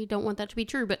 I don't want that to be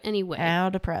true, but anyway. How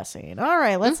depressing. All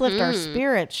right, let's lift our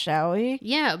spirits, shall we?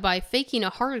 Yeah, by faking a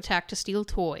heart attack to steal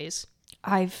toys.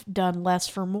 I've done less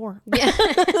for more. Yeah.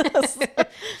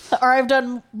 Or I've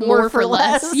done more for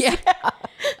less. Yeah.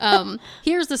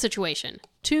 Here's the situation.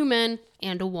 2 men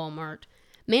and a Walmart.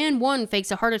 Man 1 fakes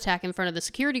a heart attack in front of the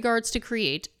security guards to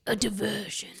create a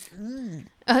diversion.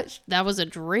 That was a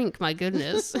drink, my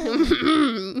goodness.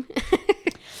 I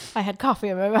had coffee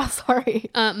in my mouth, sorry.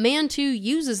 Man 2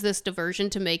 uses this diversion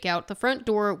to make out the front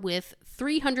door with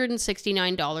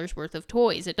 $369 worth of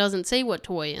toys. It doesn't say what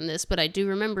toy in this, but I do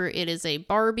remember it is a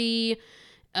Barbie,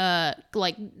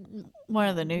 like one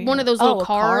of those little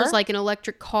cars, like an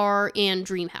electric car, and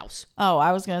Dream House. Oh,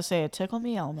 I was gonna say a Tickle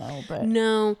Me Elmo, but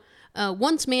no.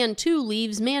 Once Man 2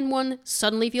 leaves, Man 1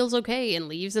 suddenly feels okay and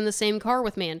leaves in the same car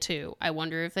with Man 2. I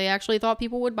wonder if they actually thought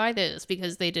people would buy this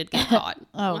because they did get caught.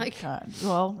 Oh, God.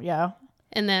 Well, yeah.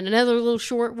 And then another little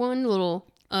short one, little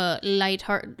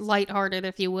lighthearted,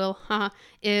 if you will,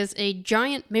 is a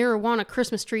giant marijuana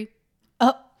Christmas tree.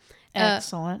 Oh,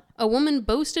 excellent. A woman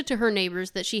boasted to her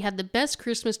neighbors that she had the best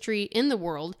Christmas tree in the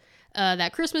world.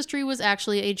 That Christmas tree was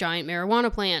actually a giant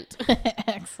marijuana plant.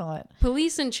 Excellent.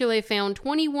 Police in Chile found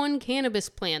 21 cannabis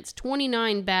plants,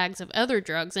 29 bags of other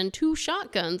drugs, and 2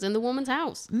 shotguns in the woman's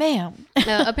house. Ma'am.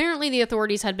 Apparently, the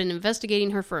authorities had been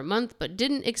investigating her for a month, but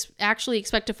didn't actually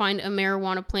expect to find a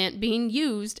marijuana plant being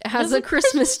used as a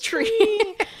Christmas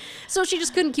tree. So she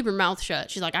just couldn't keep her mouth shut.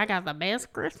 She's like, I got the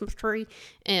best Christmas tree.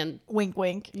 And wink,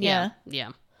 wink. Yeah.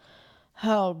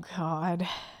 Oh, God.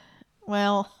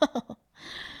 Well...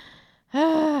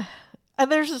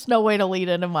 There's just no way to lead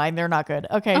into mine. They're not good.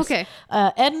 Okay.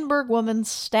 Edinburgh woman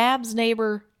stabs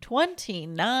neighbor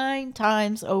 29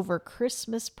 times over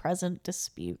Christmas present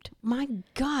dispute. My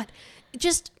God.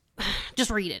 Just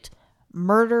read it.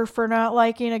 Murder for not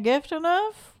liking a gift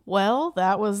enough? Well,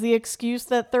 that was the excuse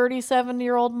that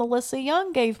 37-year-old Melissa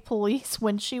Young gave police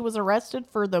when she was arrested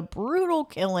for the brutal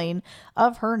killing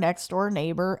of her next-door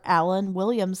neighbor, Alan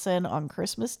Williamson, on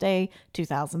Christmas Day,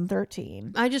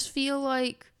 2013. I just feel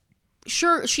like,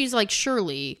 sure, she's like,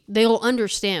 surely they'll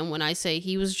understand when I say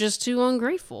he was just too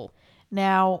ungrateful.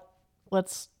 Now,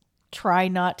 let's try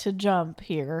not to jump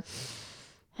here.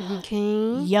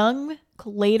 Okay. Young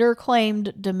later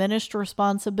claimed diminished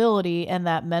responsibility and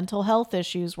that mental health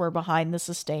issues were behind the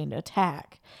sustained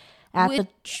attack.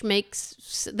 Makes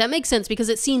sense because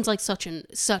it seems like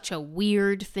such a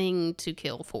weird thing to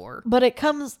kill for. But it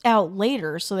comes out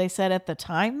later, so they said at the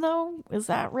time, though, is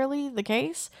that really the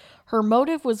case? Her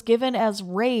motive was given as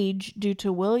rage due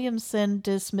to Williamson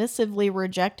dismissively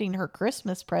rejecting her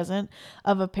Christmas present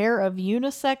of a pair of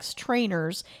unisex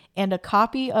trainers and a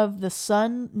copy of the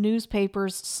Sun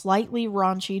newspaper's slightly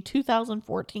raunchy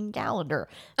 2014 calendar.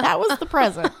 That was the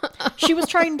present. She was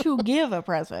trying to give a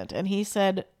present, and he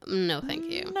said, "No, thank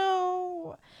you."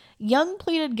 No. Young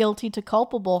pleaded guilty to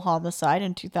culpable homicide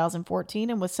in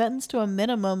 2014 and was sentenced to a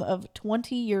minimum of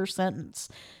 20-year sentence.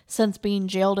 Since being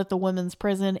jailed at the women's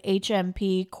prison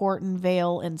HMP Corton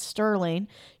Vale in Sterling,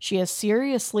 she has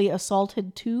seriously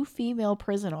assaulted 2 female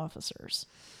prison officers.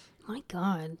 My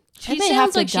God. She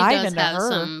sounds like she does have her.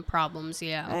 some problems,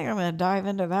 yeah. I think I'm going to dive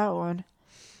into that one.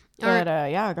 But,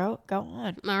 yeah, go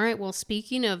on. All right, well,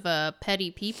 speaking of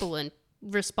petty people and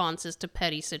responses to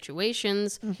petty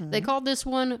situations, they called this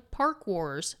one Park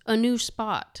Wars, a new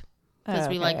spot. Because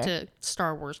we like to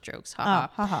Star Wars jokes.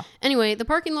 Anyway, the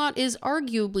parking lot is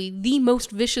arguably the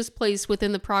most vicious place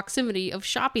within the proximity of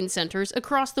shopping centers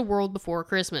across the world before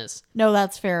Christmas. No,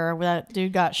 that's fair. That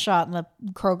dude got shot in the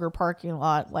Kroger parking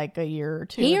lot like a year or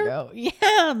two ago.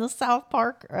 Yeah, in the South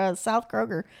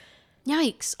Kroger.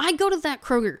 Yikes. I go to that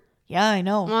Kroger. Yeah, I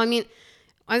know. Well, I mean,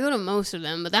 I go to most of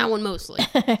them, but that one mostly.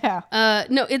 Yeah.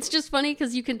 No, it's just funny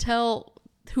because you can tell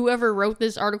whoever wrote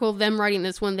this article, them writing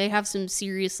this one, they have some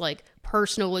serious, like,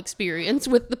 personal experience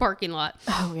with the parking lot.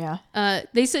 Oh, yeah.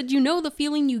 They said, the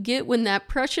feeling you get when that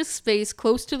precious space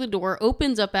close to the door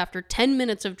opens up after 10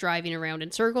 minutes of driving around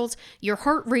in circles. Your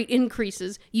heart rate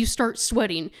increases. You start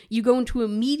sweating. You go into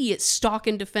immediate stalk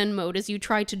and defend mode as you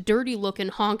try to dirty look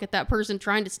and honk at that person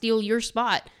trying to steal your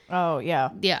spot. Oh, yeah.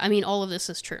 Yeah, I mean, all of this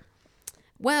is true.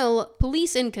 Well,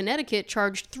 police in Connecticut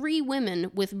charged 3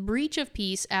 women with breach of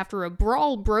peace after a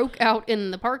brawl broke out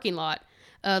in the parking lot.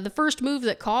 The first move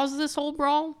that caused this whole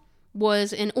brawl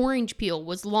was an orange peel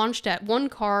was launched at one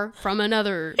car from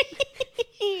another.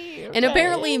 Okay. And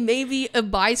apparently maybe a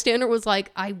bystander was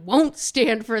like, I won't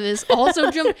stand for this. Also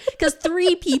jumped because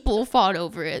 3 people fought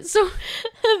over it. So maybe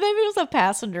it was a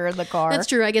passenger in the car. That's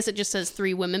true. I guess it just says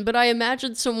 3 women, but I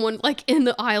imagine someone like in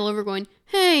the aisle over going,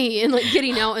 hey, and like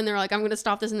getting out, and they're like, I'm going to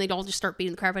stop this, and they'd all just start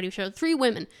beating the crap out of each other. 3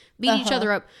 women beat each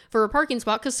other up for a parking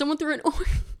spot because someone threw an orange.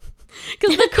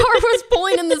 Because the car was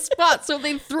pulling in the spot, so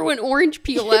they threw an orange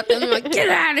peel at them. They're like, get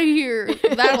out of here.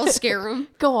 That'll scare them.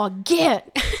 Go on,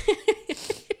 get.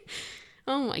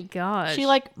 Oh, my gosh. She,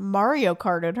 like, Mario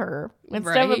Karted her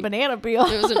instead of a banana peel.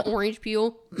 It was an orange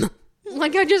peel.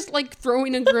 Like, I just, like,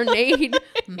 throwing a grenade.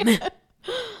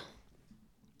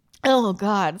 Oh,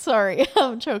 God. Sorry.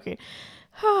 I'm choking.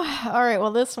 All right.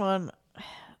 Well, this one,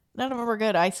 none of them are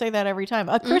good. I say that every time.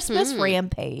 A Christmas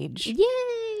rampage.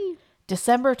 Yay.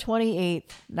 December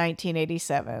 28th,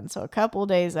 1987, so a couple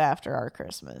days after our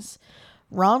Christmas.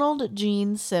 Ronald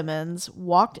Gene Simmons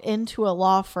walked into a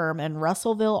law firm in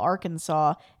Russellville,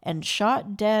 Arkansas, and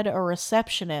shot dead a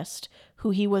receptionist who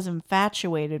he was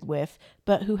infatuated with,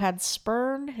 but who had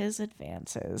spurned his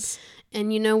advances.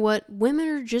 And you know what? Women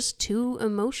are just too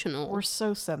emotional. We're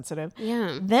so sensitive.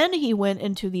 Yeah. Then he went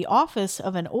into the office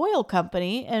of an oil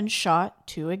company and shot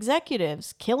 2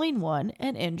 executives, killing one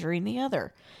and injuring the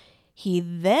other. He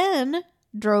then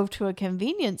drove to a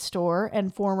convenience store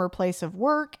and former place of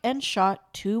work and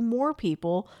shot 2 more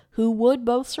people who would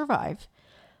both survive.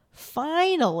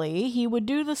 Finally, he would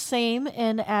do the same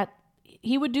at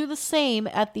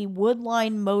the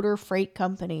Woodline Motor Freight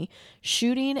Company,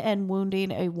 shooting and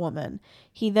wounding a woman.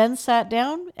 He then sat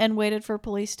down and waited for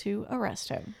police to arrest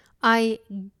him. I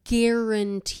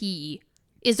guarantee.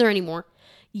 Is there any more?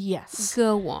 Yes.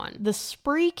 Go on. The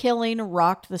spree killing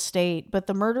rocked the state, but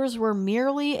the murders were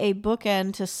merely a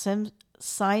bookend to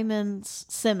Simmons'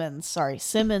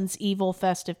 evil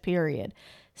festive period.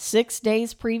 6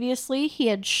 days previously, he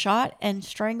had shot and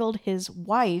strangled his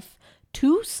wife,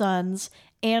 2 sons,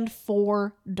 and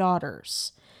 4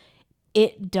 daughters.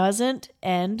 It doesn't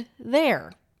end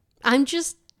there. I'm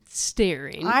just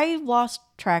staring. I lost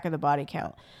track of the body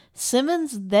count.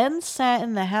 Simmons then sat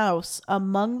in the house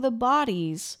among the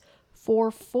bodies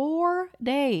for 4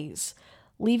 days,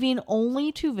 leaving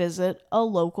only to visit a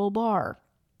local bar.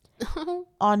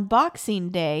 On Boxing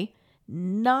Day,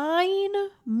 9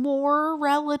 more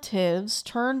relatives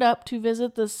turned up to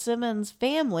visit the Simmons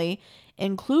family,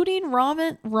 including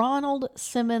Ronald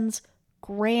Simmons'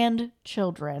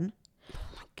 grandchildren.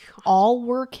 All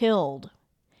were killed.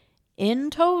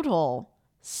 In total,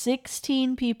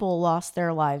 16 people lost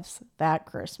their lives that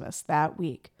Christmas, that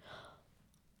week.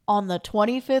 On the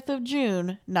 25th of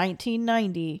June,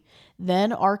 1990,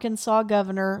 then Arkansas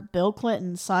Governor Bill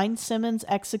Clinton signed Simmons'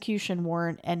 execution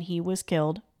warrant, and he was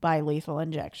killed by lethal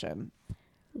injection.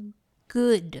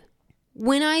 Good.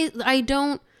 When I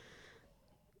don't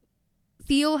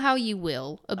feel how you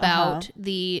will about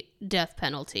the death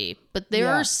penalty, but there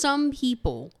are some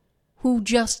people who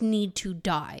just need to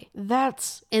die.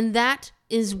 And that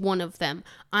is one of them.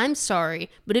 I'm sorry,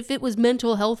 but if it was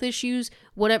mental health issues,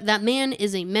 whatever, that man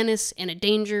is a menace and a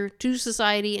danger to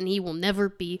society, and he will never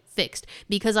be fixed.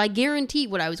 Because I guarantee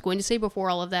what I was going to say before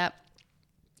all of that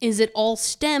is it all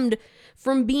stemmed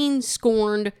from being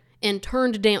scorned and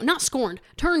turned down. Not scorned,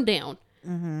 turned down.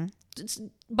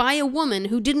 By a woman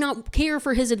who did not care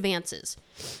for his advances.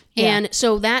 And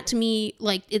so that to me,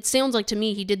 like, it sounds like to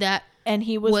me he did that. And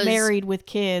he was married with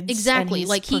kids. Exactly. And he's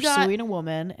like pursuing a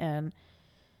woman, and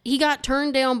he got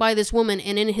turned down by this woman,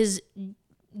 and in his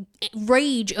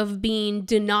rage of being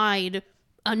denied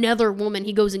another woman,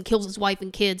 he goes and kills his wife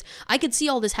and kids. I could see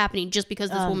all this happening just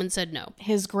because this woman said no.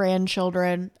 His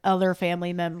grandchildren, other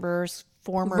family members,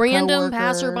 former random coworkers.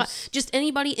 passerby, just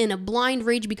anybody in a blind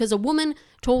rage because a woman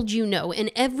told you no.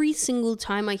 And every single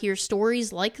time I hear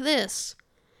stories like this,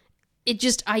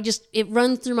 it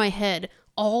runs through my head.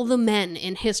 All the men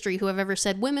in history who have ever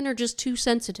said women are just too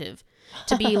sensitive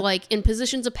to be like in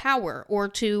positions of power or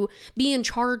to be in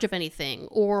charge of anything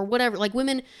or whatever. Like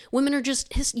women are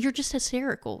just, you're just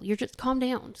hysterical. You're just, calm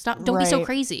down. Stop. Don't be so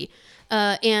crazy.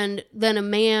 And then a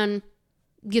man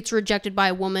gets rejected by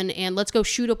a woman and let's go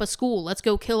shoot up a school. Let's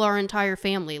go kill our entire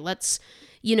family. Let's,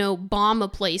 bomb a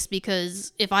place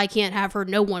because if I can't have her,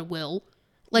 no one will.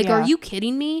 Like, are you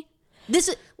kidding me?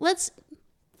 Let's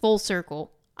full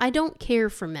circle. I don't care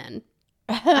for men.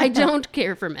 I don't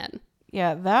care for men.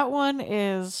 Yeah, that one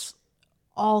is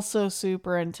also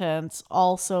super intense.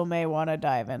 Also may want to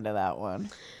dive into that one.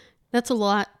 That's a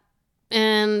lot.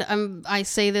 And I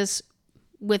say this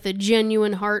with a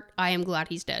genuine heart. I am glad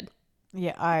he's dead.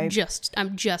 Yeah, I'm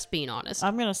just being honest.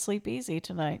 I'm going to sleep easy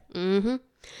tonight.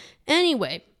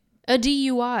 Anyway, a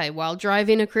DUI while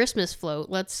driving a Christmas float.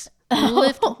 Let's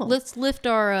lift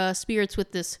our spirits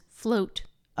with this float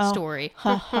story.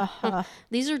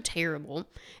 These are terrible.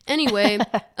 Anyway,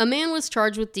 a man was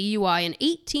charged with DUI and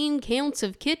 18 counts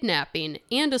of kidnapping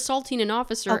and assaulting an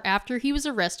officer after he was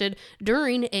arrested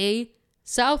during a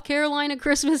South Carolina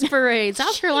Christmas parade.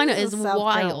 South Carolina is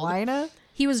wild. Carolina?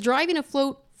 He was driving a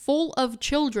float full of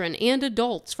children and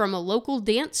adults from a local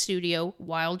dance studio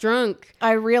while drunk.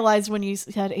 I realized when you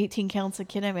had 18 counts of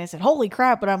kidnapping, I said, holy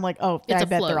crap, but I'm like, oh, I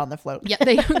bet they're on the float. Yeah,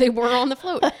 they were on the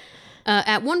float.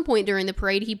 At one point during the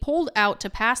parade, he pulled out to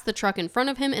pass the truck in front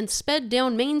of him and sped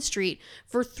down Main Street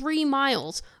for 3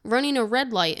 miles, running a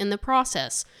red light in the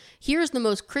process. Here's the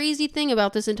most crazy thing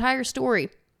about this entire story.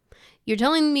 You're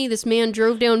telling me this man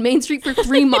drove down Main Street for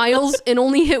 3 miles and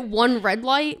only hit one red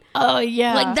light? Oh,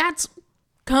 yeah. Like,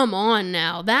 come on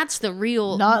now. That's the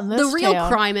real... Not in this The real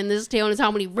town. crime in this town is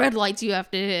how many red lights you have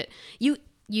to hit.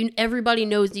 Everybody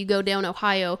knows you go down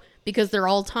Ohio because they're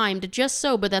all timed just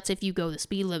so, but that's if you go the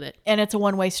speed limit. And it's a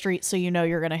one-way street, so you know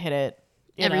you're going to hit it.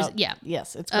 Yeah.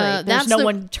 Yes, it's great. There's no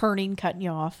one turning, cutting you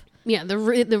off. Yeah, the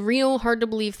real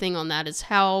hard-to-believe thing on that is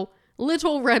how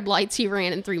little red lights he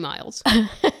ran in 3 miles.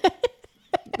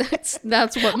 That's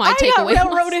what my takeaway was. I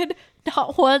got railroaded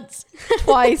not once,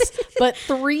 twice, but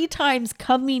 3 times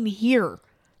coming here.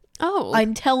 Oh.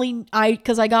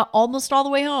 Because I got almost all the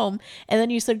way home, and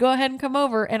then you said, go ahead and come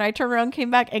over, and I turned around,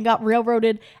 came back, and got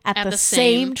railroaded at the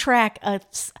same track. I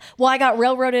got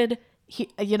railroaded,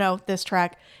 this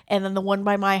track, and then the one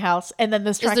by my house, and then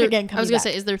this track again coming back. I was going to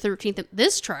say, is there 13th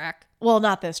this track? Well,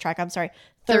 not this track, I'm sorry.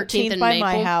 13th by Maple?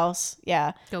 my house,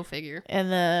 yeah. Go figure.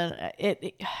 And then,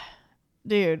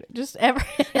 dude, just ever...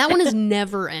 That one is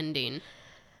never ending.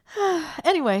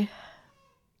 Anyway...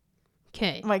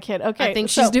 Okay. My kid. Okay. I think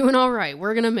she's doing all right.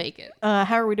 We're going to make it.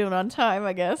 How are we doing on time,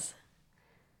 I guess?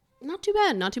 Not too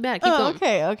bad. Not too bad. Keep going.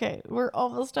 Okay. We're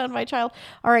almost done, my child.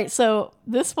 All right. So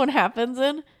this one happens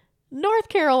in North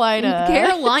Carolina.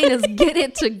 Carolinas, get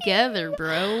it together,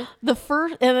 bro.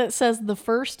 And it says the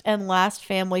first and last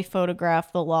family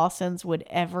photograph the Lawsons would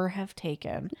ever have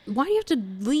taken. Why do you have to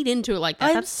lead into it like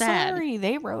that? That's sad. I'm sorry.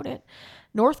 They wrote it.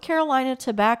 North Carolina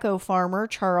tobacco farmer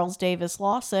Charles Davis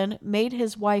Lawson made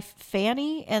his wife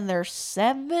Fanny and their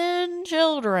 7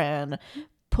 children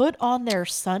put on their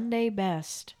Sunday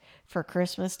best for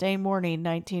Christmas Day morning,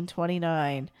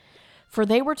 1929. For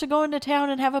they were to go into town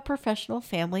and have a professional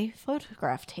family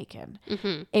photograph taken.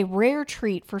 A rare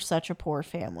treat for such a poor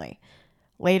family.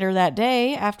 Later that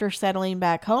day, after settling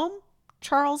back home,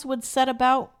 Charles would set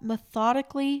about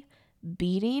methodically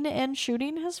beating and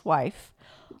shooting his wife,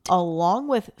 along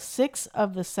with 6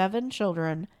 of the 7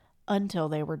 children, until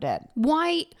they were dead.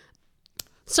 Why?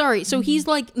 Sorry, so he's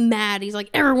like mad. He's like,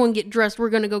 everyone get dressed. We're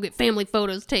going to go get family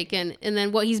photos taken. And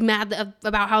then what? He's mad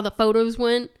about how the photos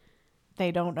went?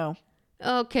 They don't know.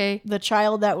 Okay. The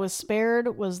child that was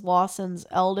spared was Lawson's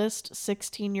eldest,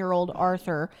 16-year-old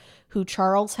Arthur, who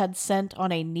Charles had sent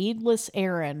on a needless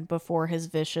errand before his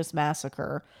vicious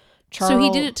massacre. So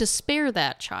he did it to spare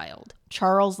that child.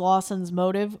 Charles Lawson's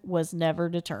motive was never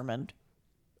determined.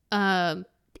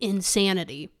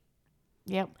 Insanity.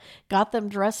 Yep. Got them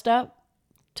dressed up,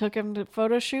 took them to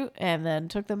photo shoot, and then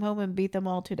took them home and beat them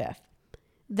all to death.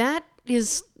 That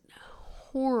is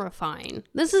horrifying.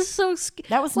 This is so scary.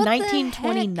 That was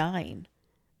 1929.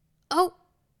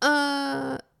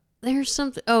 There's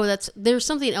something. There's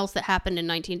something else that happened in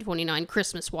 1929,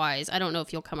 Christmas wise. I don't know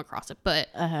if you'll come across it, but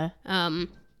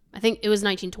I think it was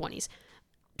 1920s,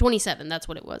 27. That's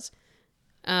what it was.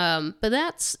 But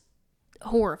that's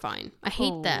horrifying. I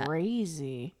hate that.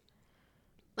 Crazy.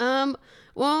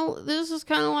 Well, this is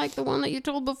kind of like the one that you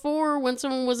told before when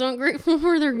someone was ungrateful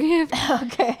for their gift.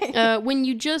 Okay. When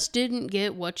you just didn't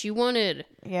get what you wanted.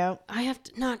 Yep. I have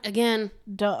to, not again.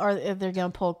 Or if they're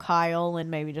going to pull Kyle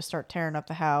and maybe just start tearing up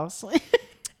the house.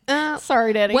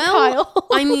 Sorry, Daddy. Well, Kyle.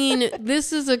 I mean,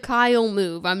 this is a Kyle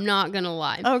move. I'm not going to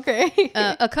lie. Okay.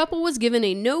 A couple was given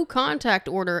a no contact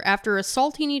order after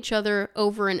assaulting each other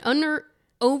over an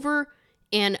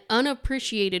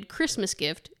unappreciated Christmas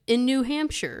gift in New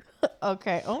Hampshire.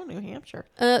 Okay. Oh, New Hampshire.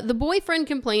 The boyfriend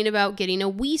complained about getting a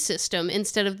Wii system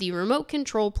instead of the remote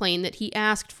control plane that he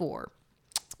asked for.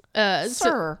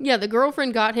 Sir. So, the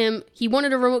girlfriend got him. He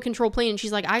wanted a remote control plane, and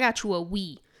she's like, I got you a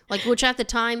Wii. Like, which at the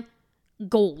time,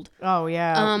 gold. Oh,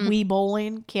 yeah. Wii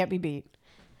bowling can't be beat.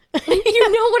 You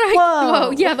know what I... Whoa.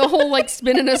 Well, yeah, the whole, like,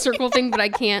 spin in a circle thing, but I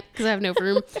can't because I have no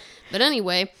room. But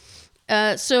anyway,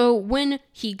 so when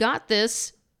he got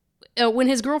this... when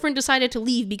his girlfriend decided to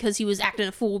leave because he was acting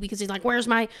a fool because he's like, where's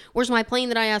my plane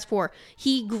that I asked for?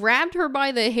 He grabbed her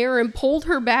by the hair and pulled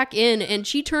her back in, and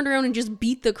she turned around and just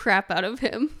beat the crap out of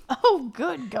him. Oh,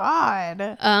 good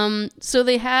God. So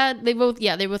they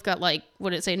both got like,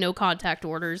 what did it say? No contact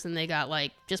orders, and they got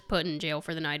like just put in jail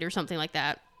for the night or something like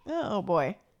that. Oh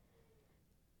boy.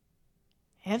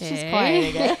 And she's Okay. quiet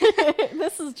again.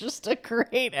 This is just a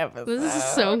great episode. This is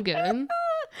so good.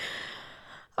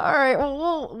 All right,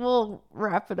 well, we'll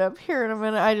wrap it up here in a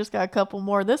minute. I just got a couple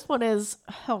more. This one is,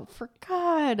 oh, for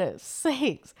God's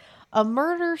sakes, a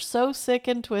murder so sick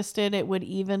and twisted it would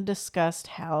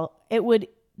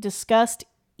disgust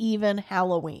even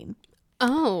Halloween.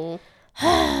 Oh.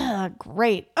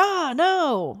 Great. Oh,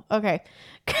 no. Okay.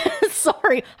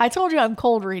 Sorry. I told you I'm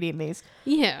cold reading these.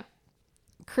 Yeah.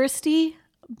 Christy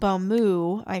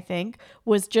Bamu, I think,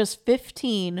 was just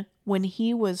 15 when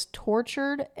he was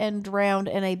tortured and drowned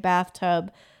in a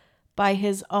bathtub by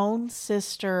his own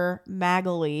sister,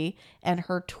 Magali, and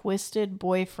her twisted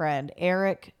boyfriend,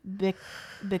 Eric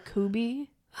Bikubi.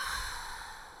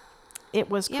 It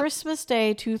was Christmas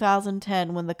Day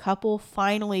 2010 when the couple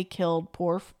finally killed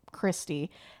poor Christy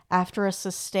after a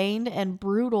sustained and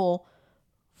brutal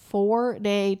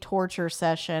 4-day torture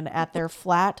session at their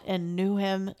flat in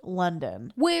Newham,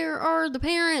 London. Where are the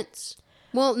parents?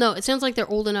 Well, no, it sounds like they're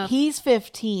old enough. He's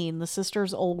 15. The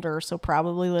sister's older, so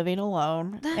probably living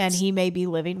alone. And he may be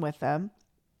living with them.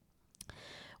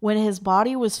 When his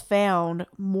body was found,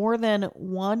 more than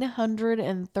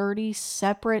 130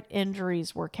 separate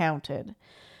injuries were counted.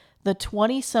 The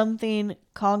 20-something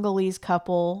Congolese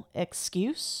couple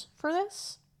excuse for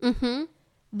this? Mm-hmm.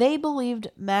 They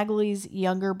believed Magali's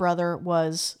younger brother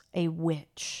was a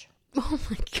witch. Oh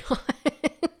my God.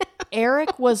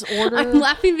 Eric was ordered... I'm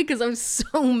laughing because I'm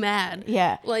so mad.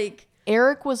 Yeah. Like...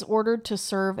 Eric was ordered to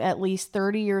serve at least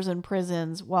 30 years in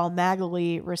prisons, while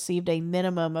Magali received a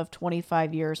minimum of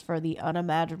 25 years for the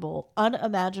unimaginable,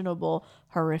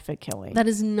 horrific killing. That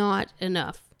is not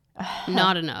enough.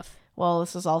 Not enough. Well,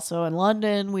 this is also in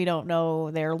London. We don't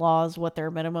know their laws, what their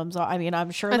minimums are. I mean,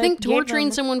 I'm sure I think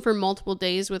torturing someone for multiple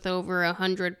days with over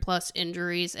 100+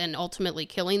 injuries and ultimately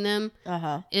killing them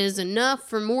is enough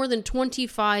for more than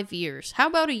 25 years. How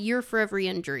about a year for every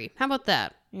injury? How about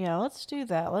that? Yeah, let's do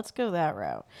that. Let's go that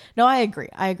route. No, I agree.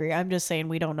 I'm just saying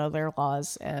we don't know their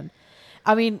laws. And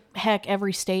I mean, heck,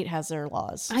 every state has their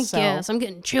laws. I guess. I'm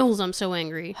getting chills. I'm so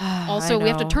angry. Also, we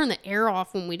have to turn the air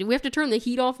off when we do. We have to turn the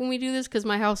heat off when we do this because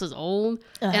my house is old.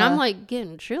 And I'm like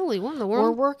getting chilly. What in the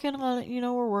world? We're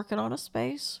working on a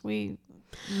space. We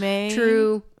may.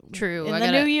 True. In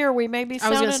the new year, we may be I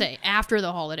was going to say, after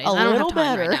the holidays. I don't have time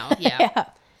better. Right now. Yeah. Yeah.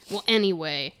 Well,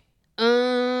 anyway.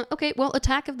 Okay, well,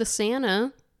 Attack of the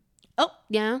Santa. Oh.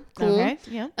 Yeah, cool. Okay,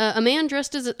 yeah. A man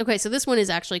dressed as... Okay, so this one is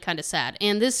actually kind of sad.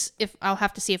 And this, if I'll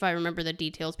have to see if I remember the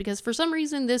details, because for some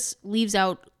reason this leaves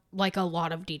out, like, a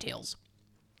lot of details.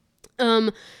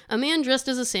 A man dressed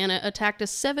as a Santa attacked a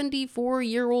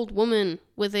 74-year-old woman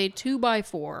with a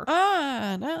 2x4.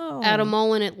 No. At a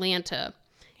mall in Atlanta.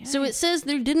 So it says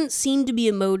there didn't seem to be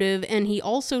a motive, and he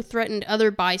also threatened other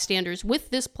bystanders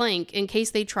with this plank in case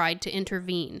they tried to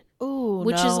intervene. Ooh,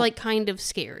 which no. is, like, kind of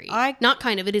scary. Not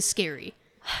kind of, it is scary.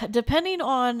 Depending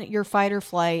on your fight or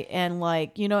flight and,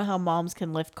 like, you know how moms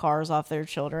can lift cars off their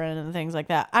children and things like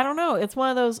that. I don't know. It's one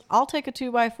of those, I'll take a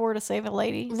 2x4 to save a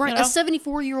lady. Right, you know? a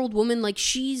 74-year-old woman, like,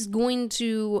 she's going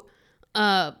to,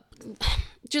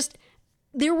 just,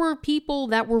 there were people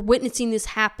that were witnessing this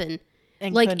happen.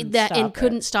 And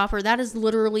couldn't stop her. That is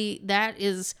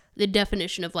the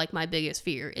definition of, like, my biggest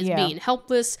fear is being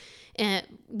helpless. And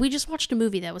we just watched a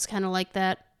movie that was kind of like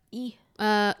that.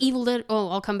 Evil Dead. Oh,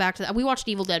 I'll come back to that. We watched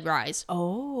Evil Dead Rise.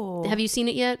 Oh, have you seen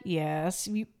it yet? Yes.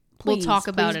 We'll talk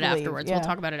about it afterwards. Yeah. We'll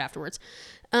talk about it afterwards.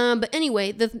 But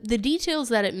anyway, the details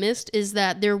that it missed is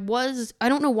that there was. I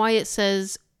don't know why it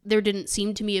says there didn't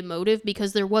seem to be a motive,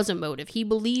 because there was a motive. He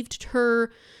believed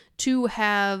her to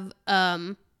have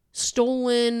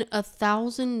stolen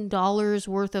 $1,000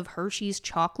 worth of Hershey's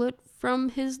chocolate from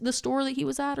the store that he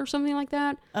was at, or something like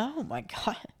that. Oh my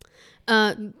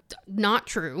god. Not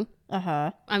true.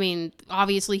 Uh-huh. I mean,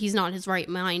 obviously he's not in his right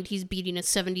mind. He's beating a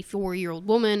 74-year-old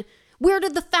woman. Where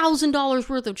did the $1,000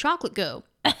 worth of chocolate go?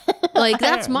 Like,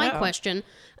 that's my question.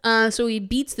 So he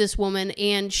beats this woman,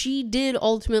 and she did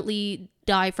ultimately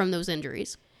die from those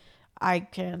injuries. I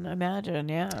can imagine,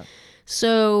 yeah.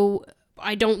 So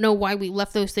I don't know why we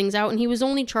left those things out, and he was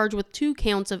only charged with 2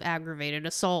 counts of aggravated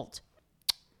assault.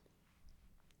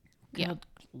 Good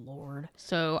Lord.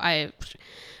 So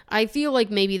I feel like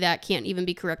maybe that can't even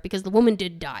be correct, because the woman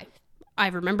did die. I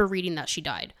remember reading that she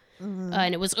died. Mm-hmm.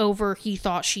 And it was over, he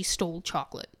thought she stole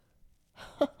chocolate.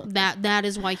 That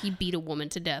is why he beat a woman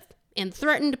to death. And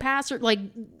threatened to pass her, like,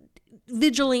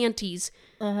 vigilantes.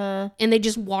 Uh-huh. And they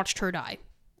just watched her die.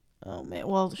 Oh, man.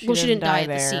 Well, she didn't die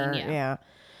there. At the scene, yeah.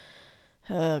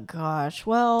 Oh gosh.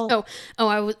 Well.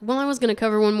 I was going to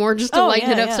cover one more just to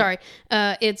lighten it up. Yeah. Sorry.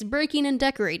 It's breaking and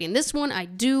decorating. This one I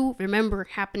do remember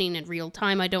happening in real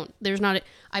time. I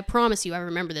promise you, I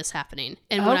remember this happening.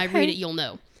 And when I read it, you'll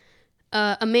know.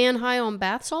 A man high on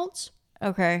bath salts.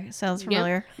 Okay, sounds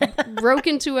familiar. Yep. Broke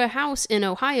into a house in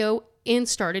Ohio and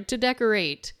started to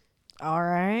decorate. All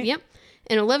right. Yep.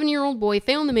 An 11-year-old boy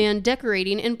found the man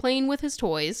decorating and playing with his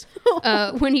toys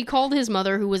when he called his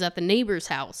mother, who was at the neighbor's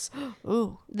house.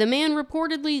 Ooh. The man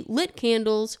reportedly lit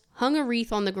candles, hung a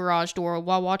wreath on the garage door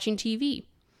while watching TV,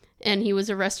 and he was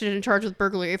arrested and charged with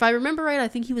burglary. If I remember right, I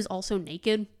think he was also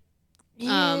naked.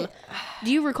 Yeah.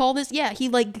 Do you recall this? Yeah, he,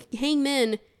 like, came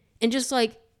in and just,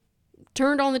 like,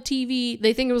 turned on the TV.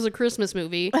 They think it was a Christmas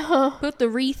movie. Put the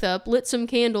wreath up, lit some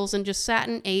candles, and just sat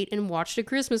and ate and watched a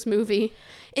Christmas movie.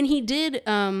 And he did,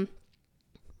 I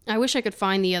wish I could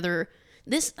find the other,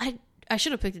 I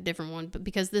should have picked a different one, but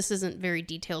because this isn't very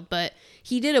detailed, but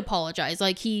he did apologize.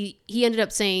 Like, he ended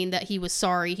up saying that he was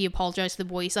sorry. He apologized to the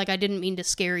boy. He's like, I didn't mean to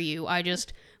scare you. I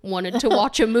just wanted to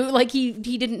watch a movie. Like, he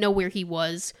didn't know where he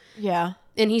was. Yeah.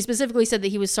 And he specifically said that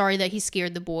he was sorry that he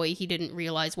scared the boy. He didn't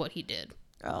realize what he did.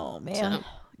 Oh, man. So.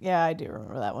 Yeah, I do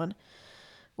remember that one.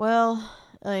 Well,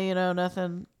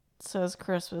 nothing says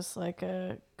Christmas like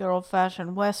a good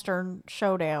old-fashioned Western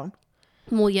showdown.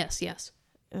 Well, yes.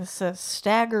 It says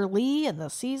Stagger Lee and the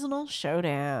Seasonal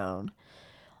Showdown.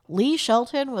 Lee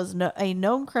Shelton was a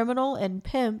known criminal and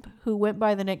pimp who went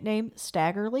by the nickname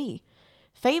Stagger Lee.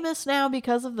 Famous now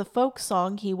because of the folk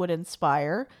song he would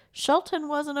inspire, Shelton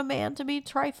wasn't a man to be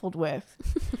trifled with.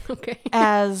 Okay.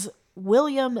 As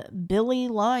William Billy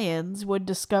Lyons would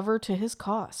discover to his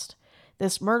cost.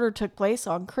 This murder took place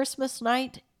on Christmas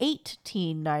night,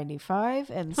 1895,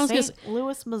 in St.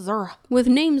 Louis, Missouri. With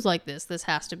names like this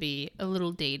has to be a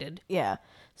little dated. Yeah.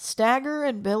 Stagger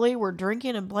and Billy were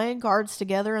drinking and playing cards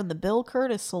together in the Bill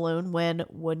Curtis Saloon when,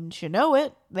 wouldn't you know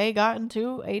it, they got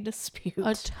into a dispute.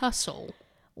 A tussle.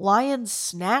 Lion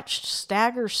snatched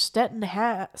Stagger's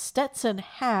Stetson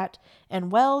hat,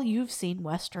 and well, you've seen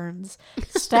westerns.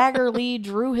 Stagger Lee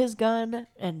drew his gun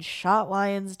and shot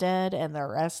Lions dead, and the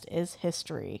rest is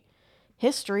history.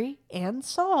 History and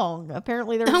song.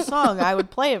 Apparently there's a song. I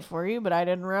would play it for you, but I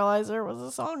didn't realize there was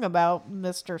a song about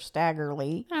Mr. Stagger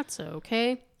Lee. That's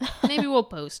okay. Maybe we'll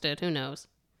post it. Who knows?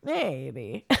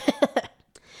 Maybe.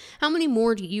 How many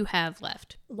more do you have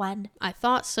left? 1. I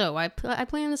thought so. I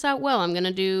planned this out well. I'm going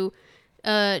to do...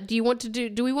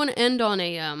 do we want to end on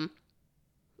a...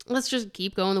 Let's just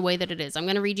keep going the way that it is. I'm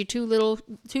going to read you two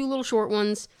little short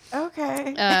ones.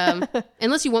 Okay.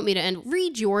 Unless you want me to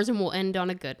read yours and we'll end on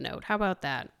a good note. How about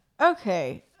that?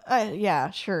 Okay.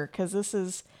 Yeah, sure. Because this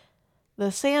is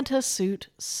the Santa suit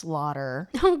slaughter.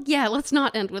 Oh, yeah. Let's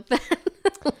not end with that.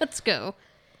 Let's go.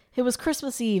 It was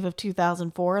Christmas Eve of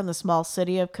 2004 in the small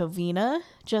city of Covina,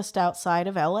 just outside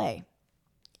of LA.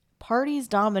 Parties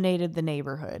dominated the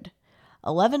neighborhood.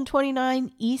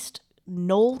 1129 East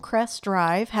Knollcrest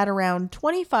Drive had around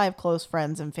 25 close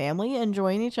friends and family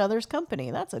enjoying each other's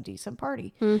company. That's a decent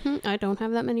party. Mm-hmm. I don't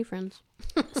have that many friends.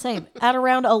 Same. At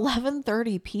around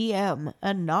 11:30 p.m.,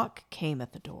 a knock came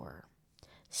at the door.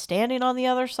 Standing on the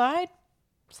other side,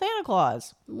 Santa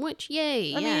Claus. Which,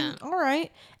 yay, I mean, all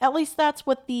right. At least that's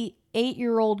what the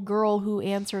 8-year-old girl who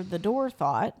answered the door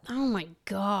thought. Oh my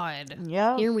God.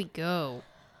 Yeah. Here we go.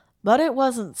 But it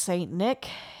wasn't Saint Nick.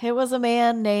 It was a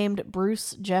man named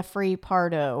Bruce Jeffrey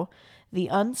Pardo, the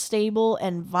unstable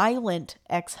and violent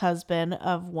ex-husband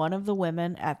of one of the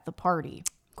women at the party.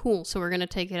 Cool. So we're going to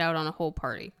take it out on a whole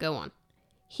party. Go on.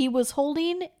 He was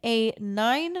holding a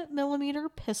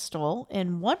 9mm pistol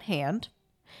in one hand.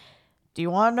 Do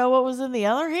you want to know what was in the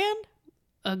other hand?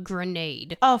 A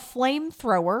grenade. A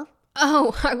flamethrower.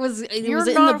 Oh, it was in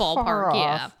the ballpark.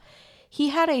 Yeah. He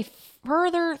had a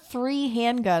further 3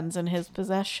 handguns in his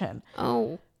possession.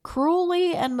 Oh.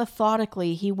 Cruelly and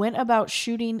methodically, he went about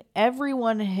shooting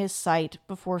everyone in his sight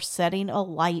before setting a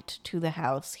light to the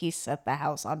house. He set the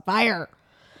house on fire.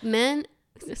 Women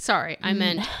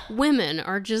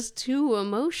are just too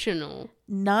emotional.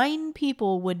 9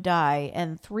 people would die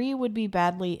and 3 would be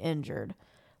badly injured.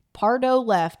 Pardo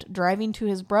left, driving to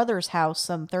his brother's house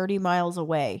some 30 miles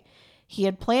away. He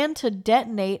had planned to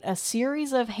detonate a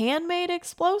series of handmade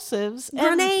explosives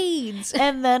Grenades!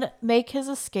 and then make his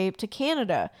escape to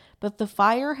Canada. But the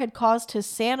fire had caused his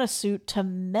Santa suit to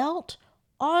melt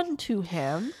onto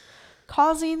him,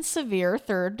 causing severe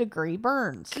 3rd-degree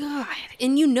burns. God.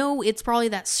 And it's probably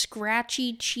that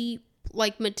scratchy, cheap,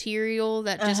 material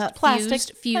that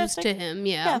just fused to him.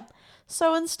 Yeah.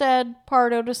 So instead,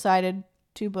 Pardo decided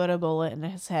to put a bullet in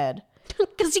his head.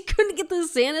 Because he couldn't get the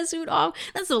Santa suit off?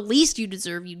 That's the least you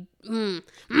deserve,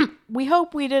 We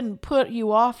hope we didn't put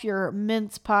you off your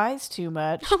mince pies too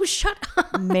much. Oh, shut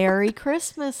up. Merry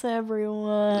Christmas,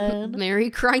 everyone. Merry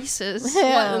Crisis.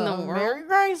 Yeah, what in the world? Merry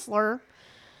Chrysler.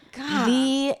 God.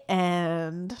 The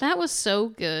end. That was so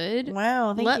good.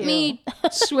 Wow, thank you. Let me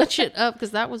switch it up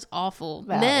because that was awful.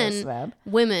 That was bad.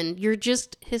 Women, you're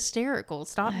just hysterical.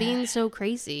 Stop being so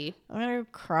crazy. I'm going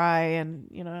to cry and,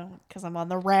 because I'm on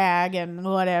the rag and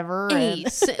whatever. Hey,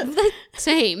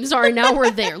 same. Sorry, now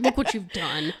we're there. Look what you've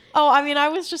done. Oh, I mean, I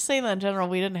was just saying that in general.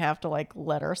 We didn't have to,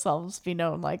 let ourselves be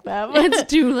known like that. But it's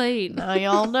too late. Now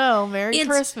y'all know. Merry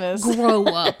Christmas. Grow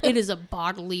up. It is a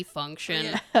bodily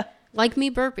function. Yeah. Like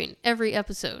me burping every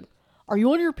episode. Are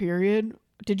you on your period?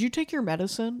 Did you take your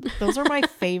medicine? Those are my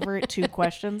favorite 2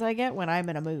 questions I get when I'm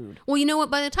in a mood. Well, you know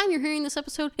what? By the time you're hearing this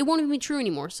episode, it won't even be true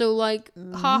anymore. So,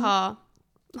 haha.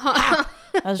 I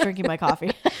was drinking my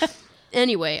coffee.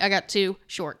 Anyway, I got 2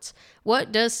 shorts.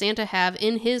 What does Santa have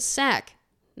in his sack?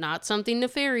 Not something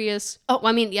nefarious. Oh,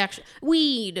 I mean, actually,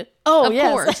 weed. Oh,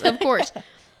 yes. Of course.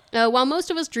 While most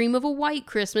of us dream of a white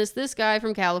Christmas, this guy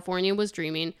from California was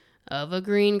dreaming of a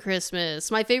green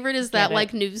Christmas. My favorite is that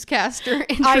newscaster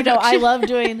introduction. I know. I love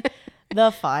doing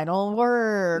the final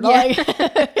word.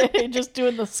 Yeah. Just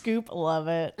doing the scoop. Love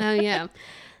it. Oh, yeah.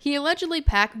 He allegedly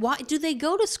packed... Why do they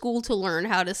go to school to learn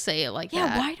how to say it like that?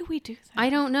 Yeah, why do we do that? I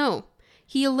don't know.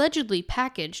 He allegedly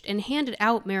packaged and handed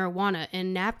out marijuana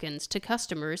in napkins to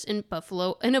customers in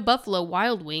a Buffalo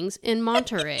Wild Wings in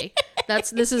Monterey.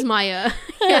 That's my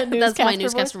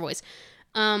newscaster voice.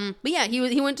 But yeah,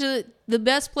 he went to the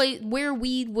best place where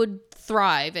weed would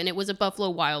thrive, and it was a Buffalo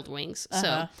Wild Wings.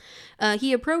 So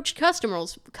he approached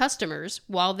customers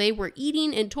while they were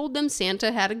eating and told them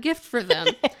Santa had a gift for them.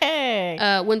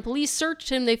 Hey. When police searched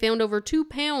him, they found over 2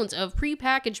 pounds of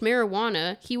prepackaged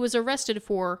marijuana. He was arrested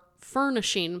for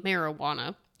furnishing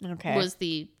marijuana. Okay. Was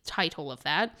the title of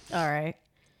that. All right.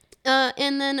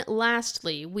 And then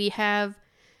lastly, we have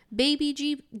Baby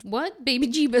Jeebus. Baby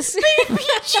Jeebus.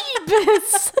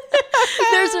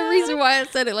 There's a reason why I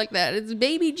said it like that. It's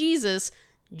Baby Jesus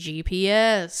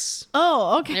GPS.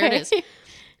 Oh, okay. There it is.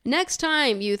 Next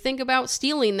time you think about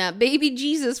stealing that baby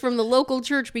Jesus from the local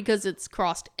church, because it's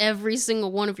crossed every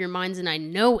single one of your minds and I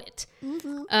know it,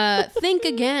 think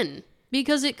again,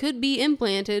 because it could be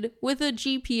implanted with a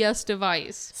GPS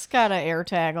device. It's got an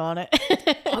AirTag on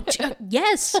it.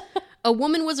 Yes. A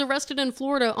woman was arrested in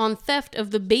Florida on theft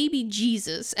of the baby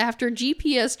Jesus after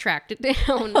GPS tracked it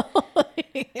down.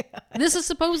 Yeah. This is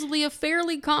supposedly a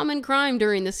fairly common crime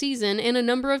during the season, and a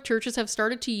number of churches have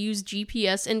started to use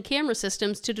GPS and camera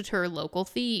systems to deter local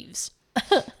thieves.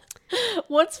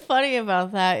 What's funny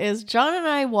about that is John and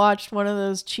I watched one of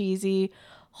those cheesy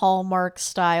Hallmark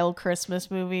style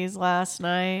Christmas movies last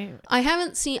night.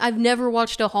 I've never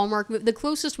watched a Hallmark movie. The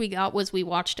closest we got was we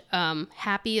watched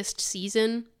Happiest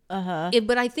Season.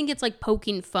 But I think it's like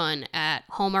poking fun at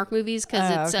Hallmark movies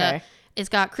because it's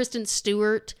got Kristen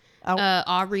Stewart,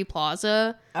 Aubrey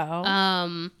Plaza.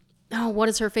 What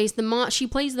is her face? The mom. She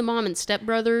plays the mom in Step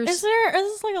Brothers. Is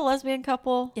this like a lesbian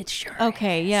couple? It sure.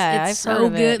 Okay, is. yeah, it's I've so heard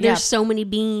of good. it. There's so many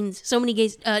beans, so many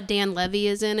gays. Dan Levy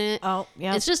is in it. Oh,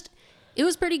 yeah. It's just, it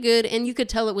was pretty good, and you could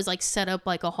tell it was like set up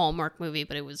like a Hallmark movie,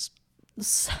 but it was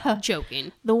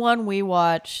joking. The one we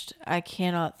watched, I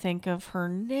cannot think of her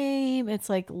name. It's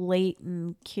like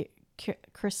Leighton,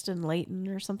 Kristen Leighton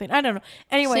or something. I don't know.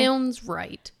 Anyway, sounds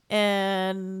right.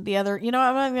 And the other, I'm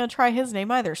not even gonna try his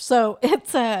name either. So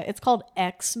it's called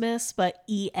Xmas, but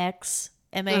EXMAS.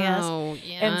 Oh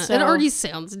yeah, and so it already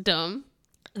sounds dumb.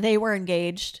 They were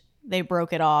engaged. They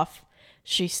broke it off.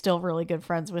 She's still really good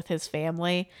friends with his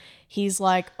family. He's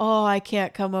like, oh, I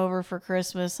can't come over for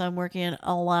Christmas. I'm working in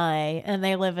LA. And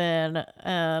they live in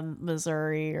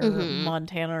Missouri or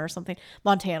Montana or something.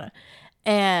 Montana.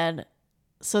 And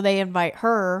so they invite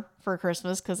her for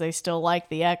Christmas because they still like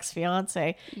the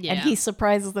ex-fiance. Yeah. And he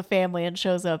surprises the family and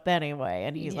shows up anyway.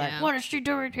 And he's like, what is she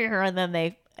doing here? And then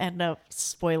they end up,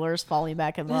 spoilers, falling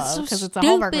back in love because it's a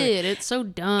Hallmark movie. It's so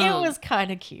dumb. It was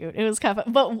kind of cute. It was kind of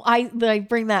fun. But I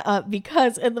bring that up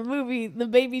because in the movie, the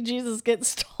baby Jesus gets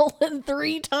stolen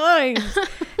 3 times.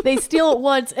 They steal it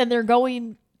once and they're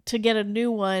going to get a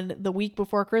new one the week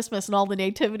before Christmas and all the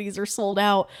nativities are sold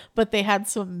out, but they had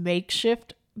some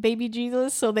makeshift baby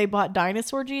Jesus, so they bought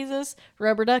dinosaur Jesus,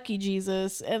 rubber ducky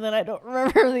Jesus, and then I don't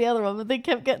remember the other one, but they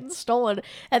kept getting stolen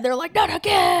and they're like, not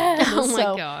again. Oh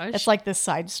my gosh, it's like this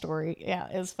side story. Yeah,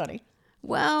 it was funny.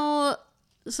 Well,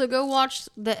 so go watch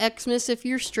the Xmas if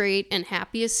you're straight and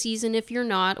Happiest Season if you're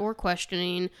not or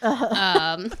questioning.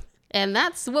 And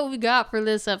that's what we got for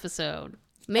this episode.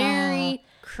 Merry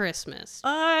Christmas.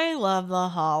 I love the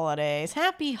holidays.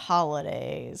 Happy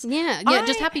holidays. Yeah,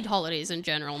 just happy holidays in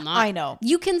general. I know.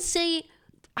 You can say,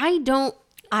 I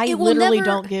literally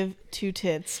don't give 2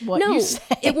 tits what you say.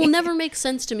 It will never make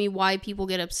sense to me why people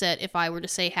get upset if I were to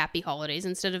say happy holidays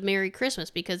instead of Merry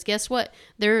Christmas, because guess what?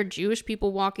 There are Jewish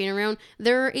people walking around.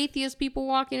 There are atheist people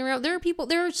walking around.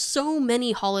 There are so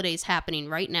many holidays happening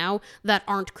right now that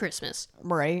aren't Christmas.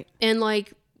 Right. And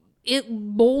like, it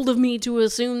bold of me to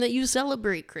assume that you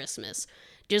celebrate Christmas.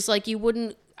 Just like you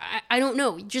wouldn't, I don't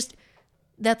know. Just,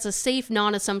 that's a safe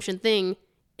non-assumption thing.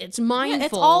 It's mindful. Yeah,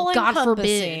 it's all God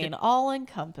encompassing. forbid. All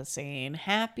encompassing.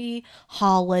 Happy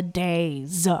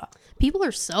holidays. People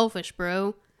are selfish,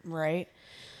 bro. Right.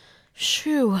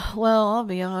 Shoo. Well, I'll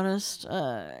be honest.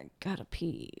 Gotta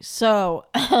pee. So,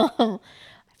 I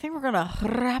think we're gonna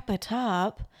wrap it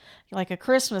up like a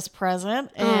Christmas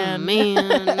present. And, oh,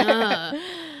 man.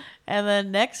 And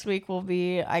then next week will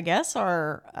be, I guess,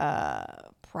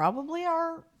 probably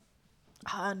our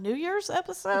New Year's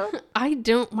episode.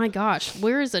 My gosh,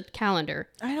 where is a calendar?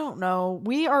 I don't know.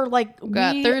 We are like,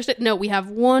 Thursday. No, we have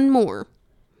one more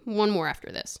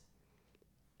after this.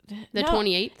 The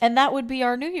 28th. And that would be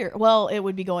our New Year. Well, it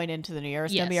would be going into the New Year.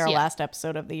 It's going to be our last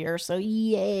episode of the year. So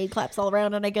yay, claps all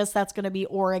around. And I guess that's going to be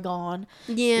Oregon.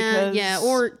 Yeah.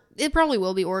 Or it probably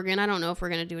will be Oregon. I don't know if we're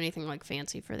going to do anything like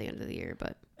fancy for the end of the year,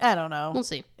 but I don't know. We'll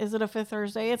see. Is it a 5th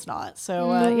Thursday? It's not.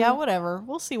 So yeah, whatever.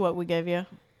 We'll see what we give you.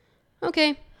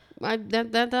 Okay.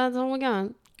 That's all we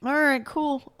got. All right,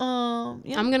 cool.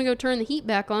 Yeah. I'm going to go turn the heat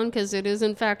back on because it is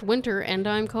in fact winter and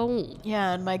I'm cold.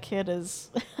 Yeah, and my kid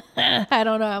is, I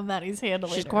don't know how Maddie's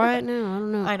handling it. She's quiet now. I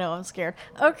don't know. I know, I'm scared.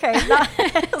 Okay.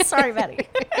 Sorry, Maddie.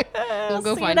 We'll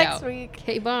go find out. See you next week.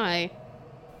 Okay, bye.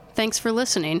 Thanks for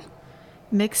listening.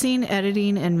 Mixing,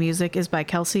 editing, and music is by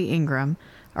Kelsey Ingram.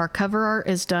 Our cover art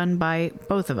is done by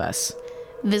both of us.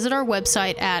 Visit our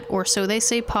website at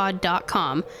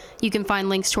orsotheysaypod.com. You can find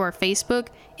links to our Facebook,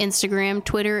 Instagram,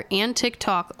 Twitter, and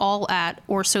TikTok, all at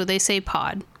Or So They Say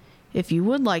Pod. If you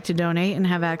would like to donate and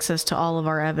have access to all of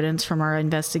our evidence from our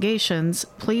investigations,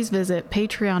 please visit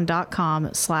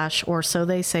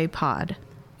patreon.com/orsotheysaypod.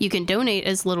 You can donate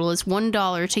as little as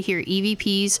 $1 to hear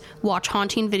EVPs, watch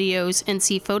haunting videos, and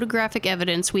see photographic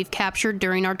evidence we've captured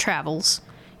during our travels.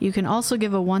 You can also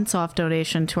give a once-off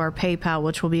donation to our PayPal,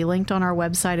 which will be linked on our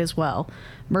website as well.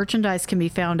 Merchandise can be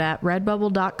found at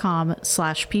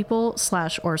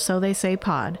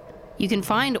redbubble.com/people/orsotheysaypod. You can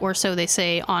find Or So They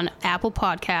Say on Apple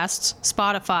Podcasts,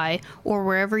 Spotify, or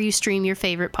wherever you stream your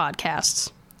favorite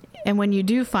podcasts. And when you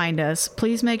do find us,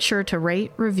 please make sure to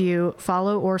rate, review,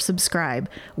 follow, or subscribe.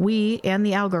 We and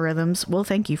the algorithms will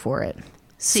thank you for it.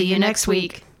 See you next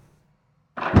week.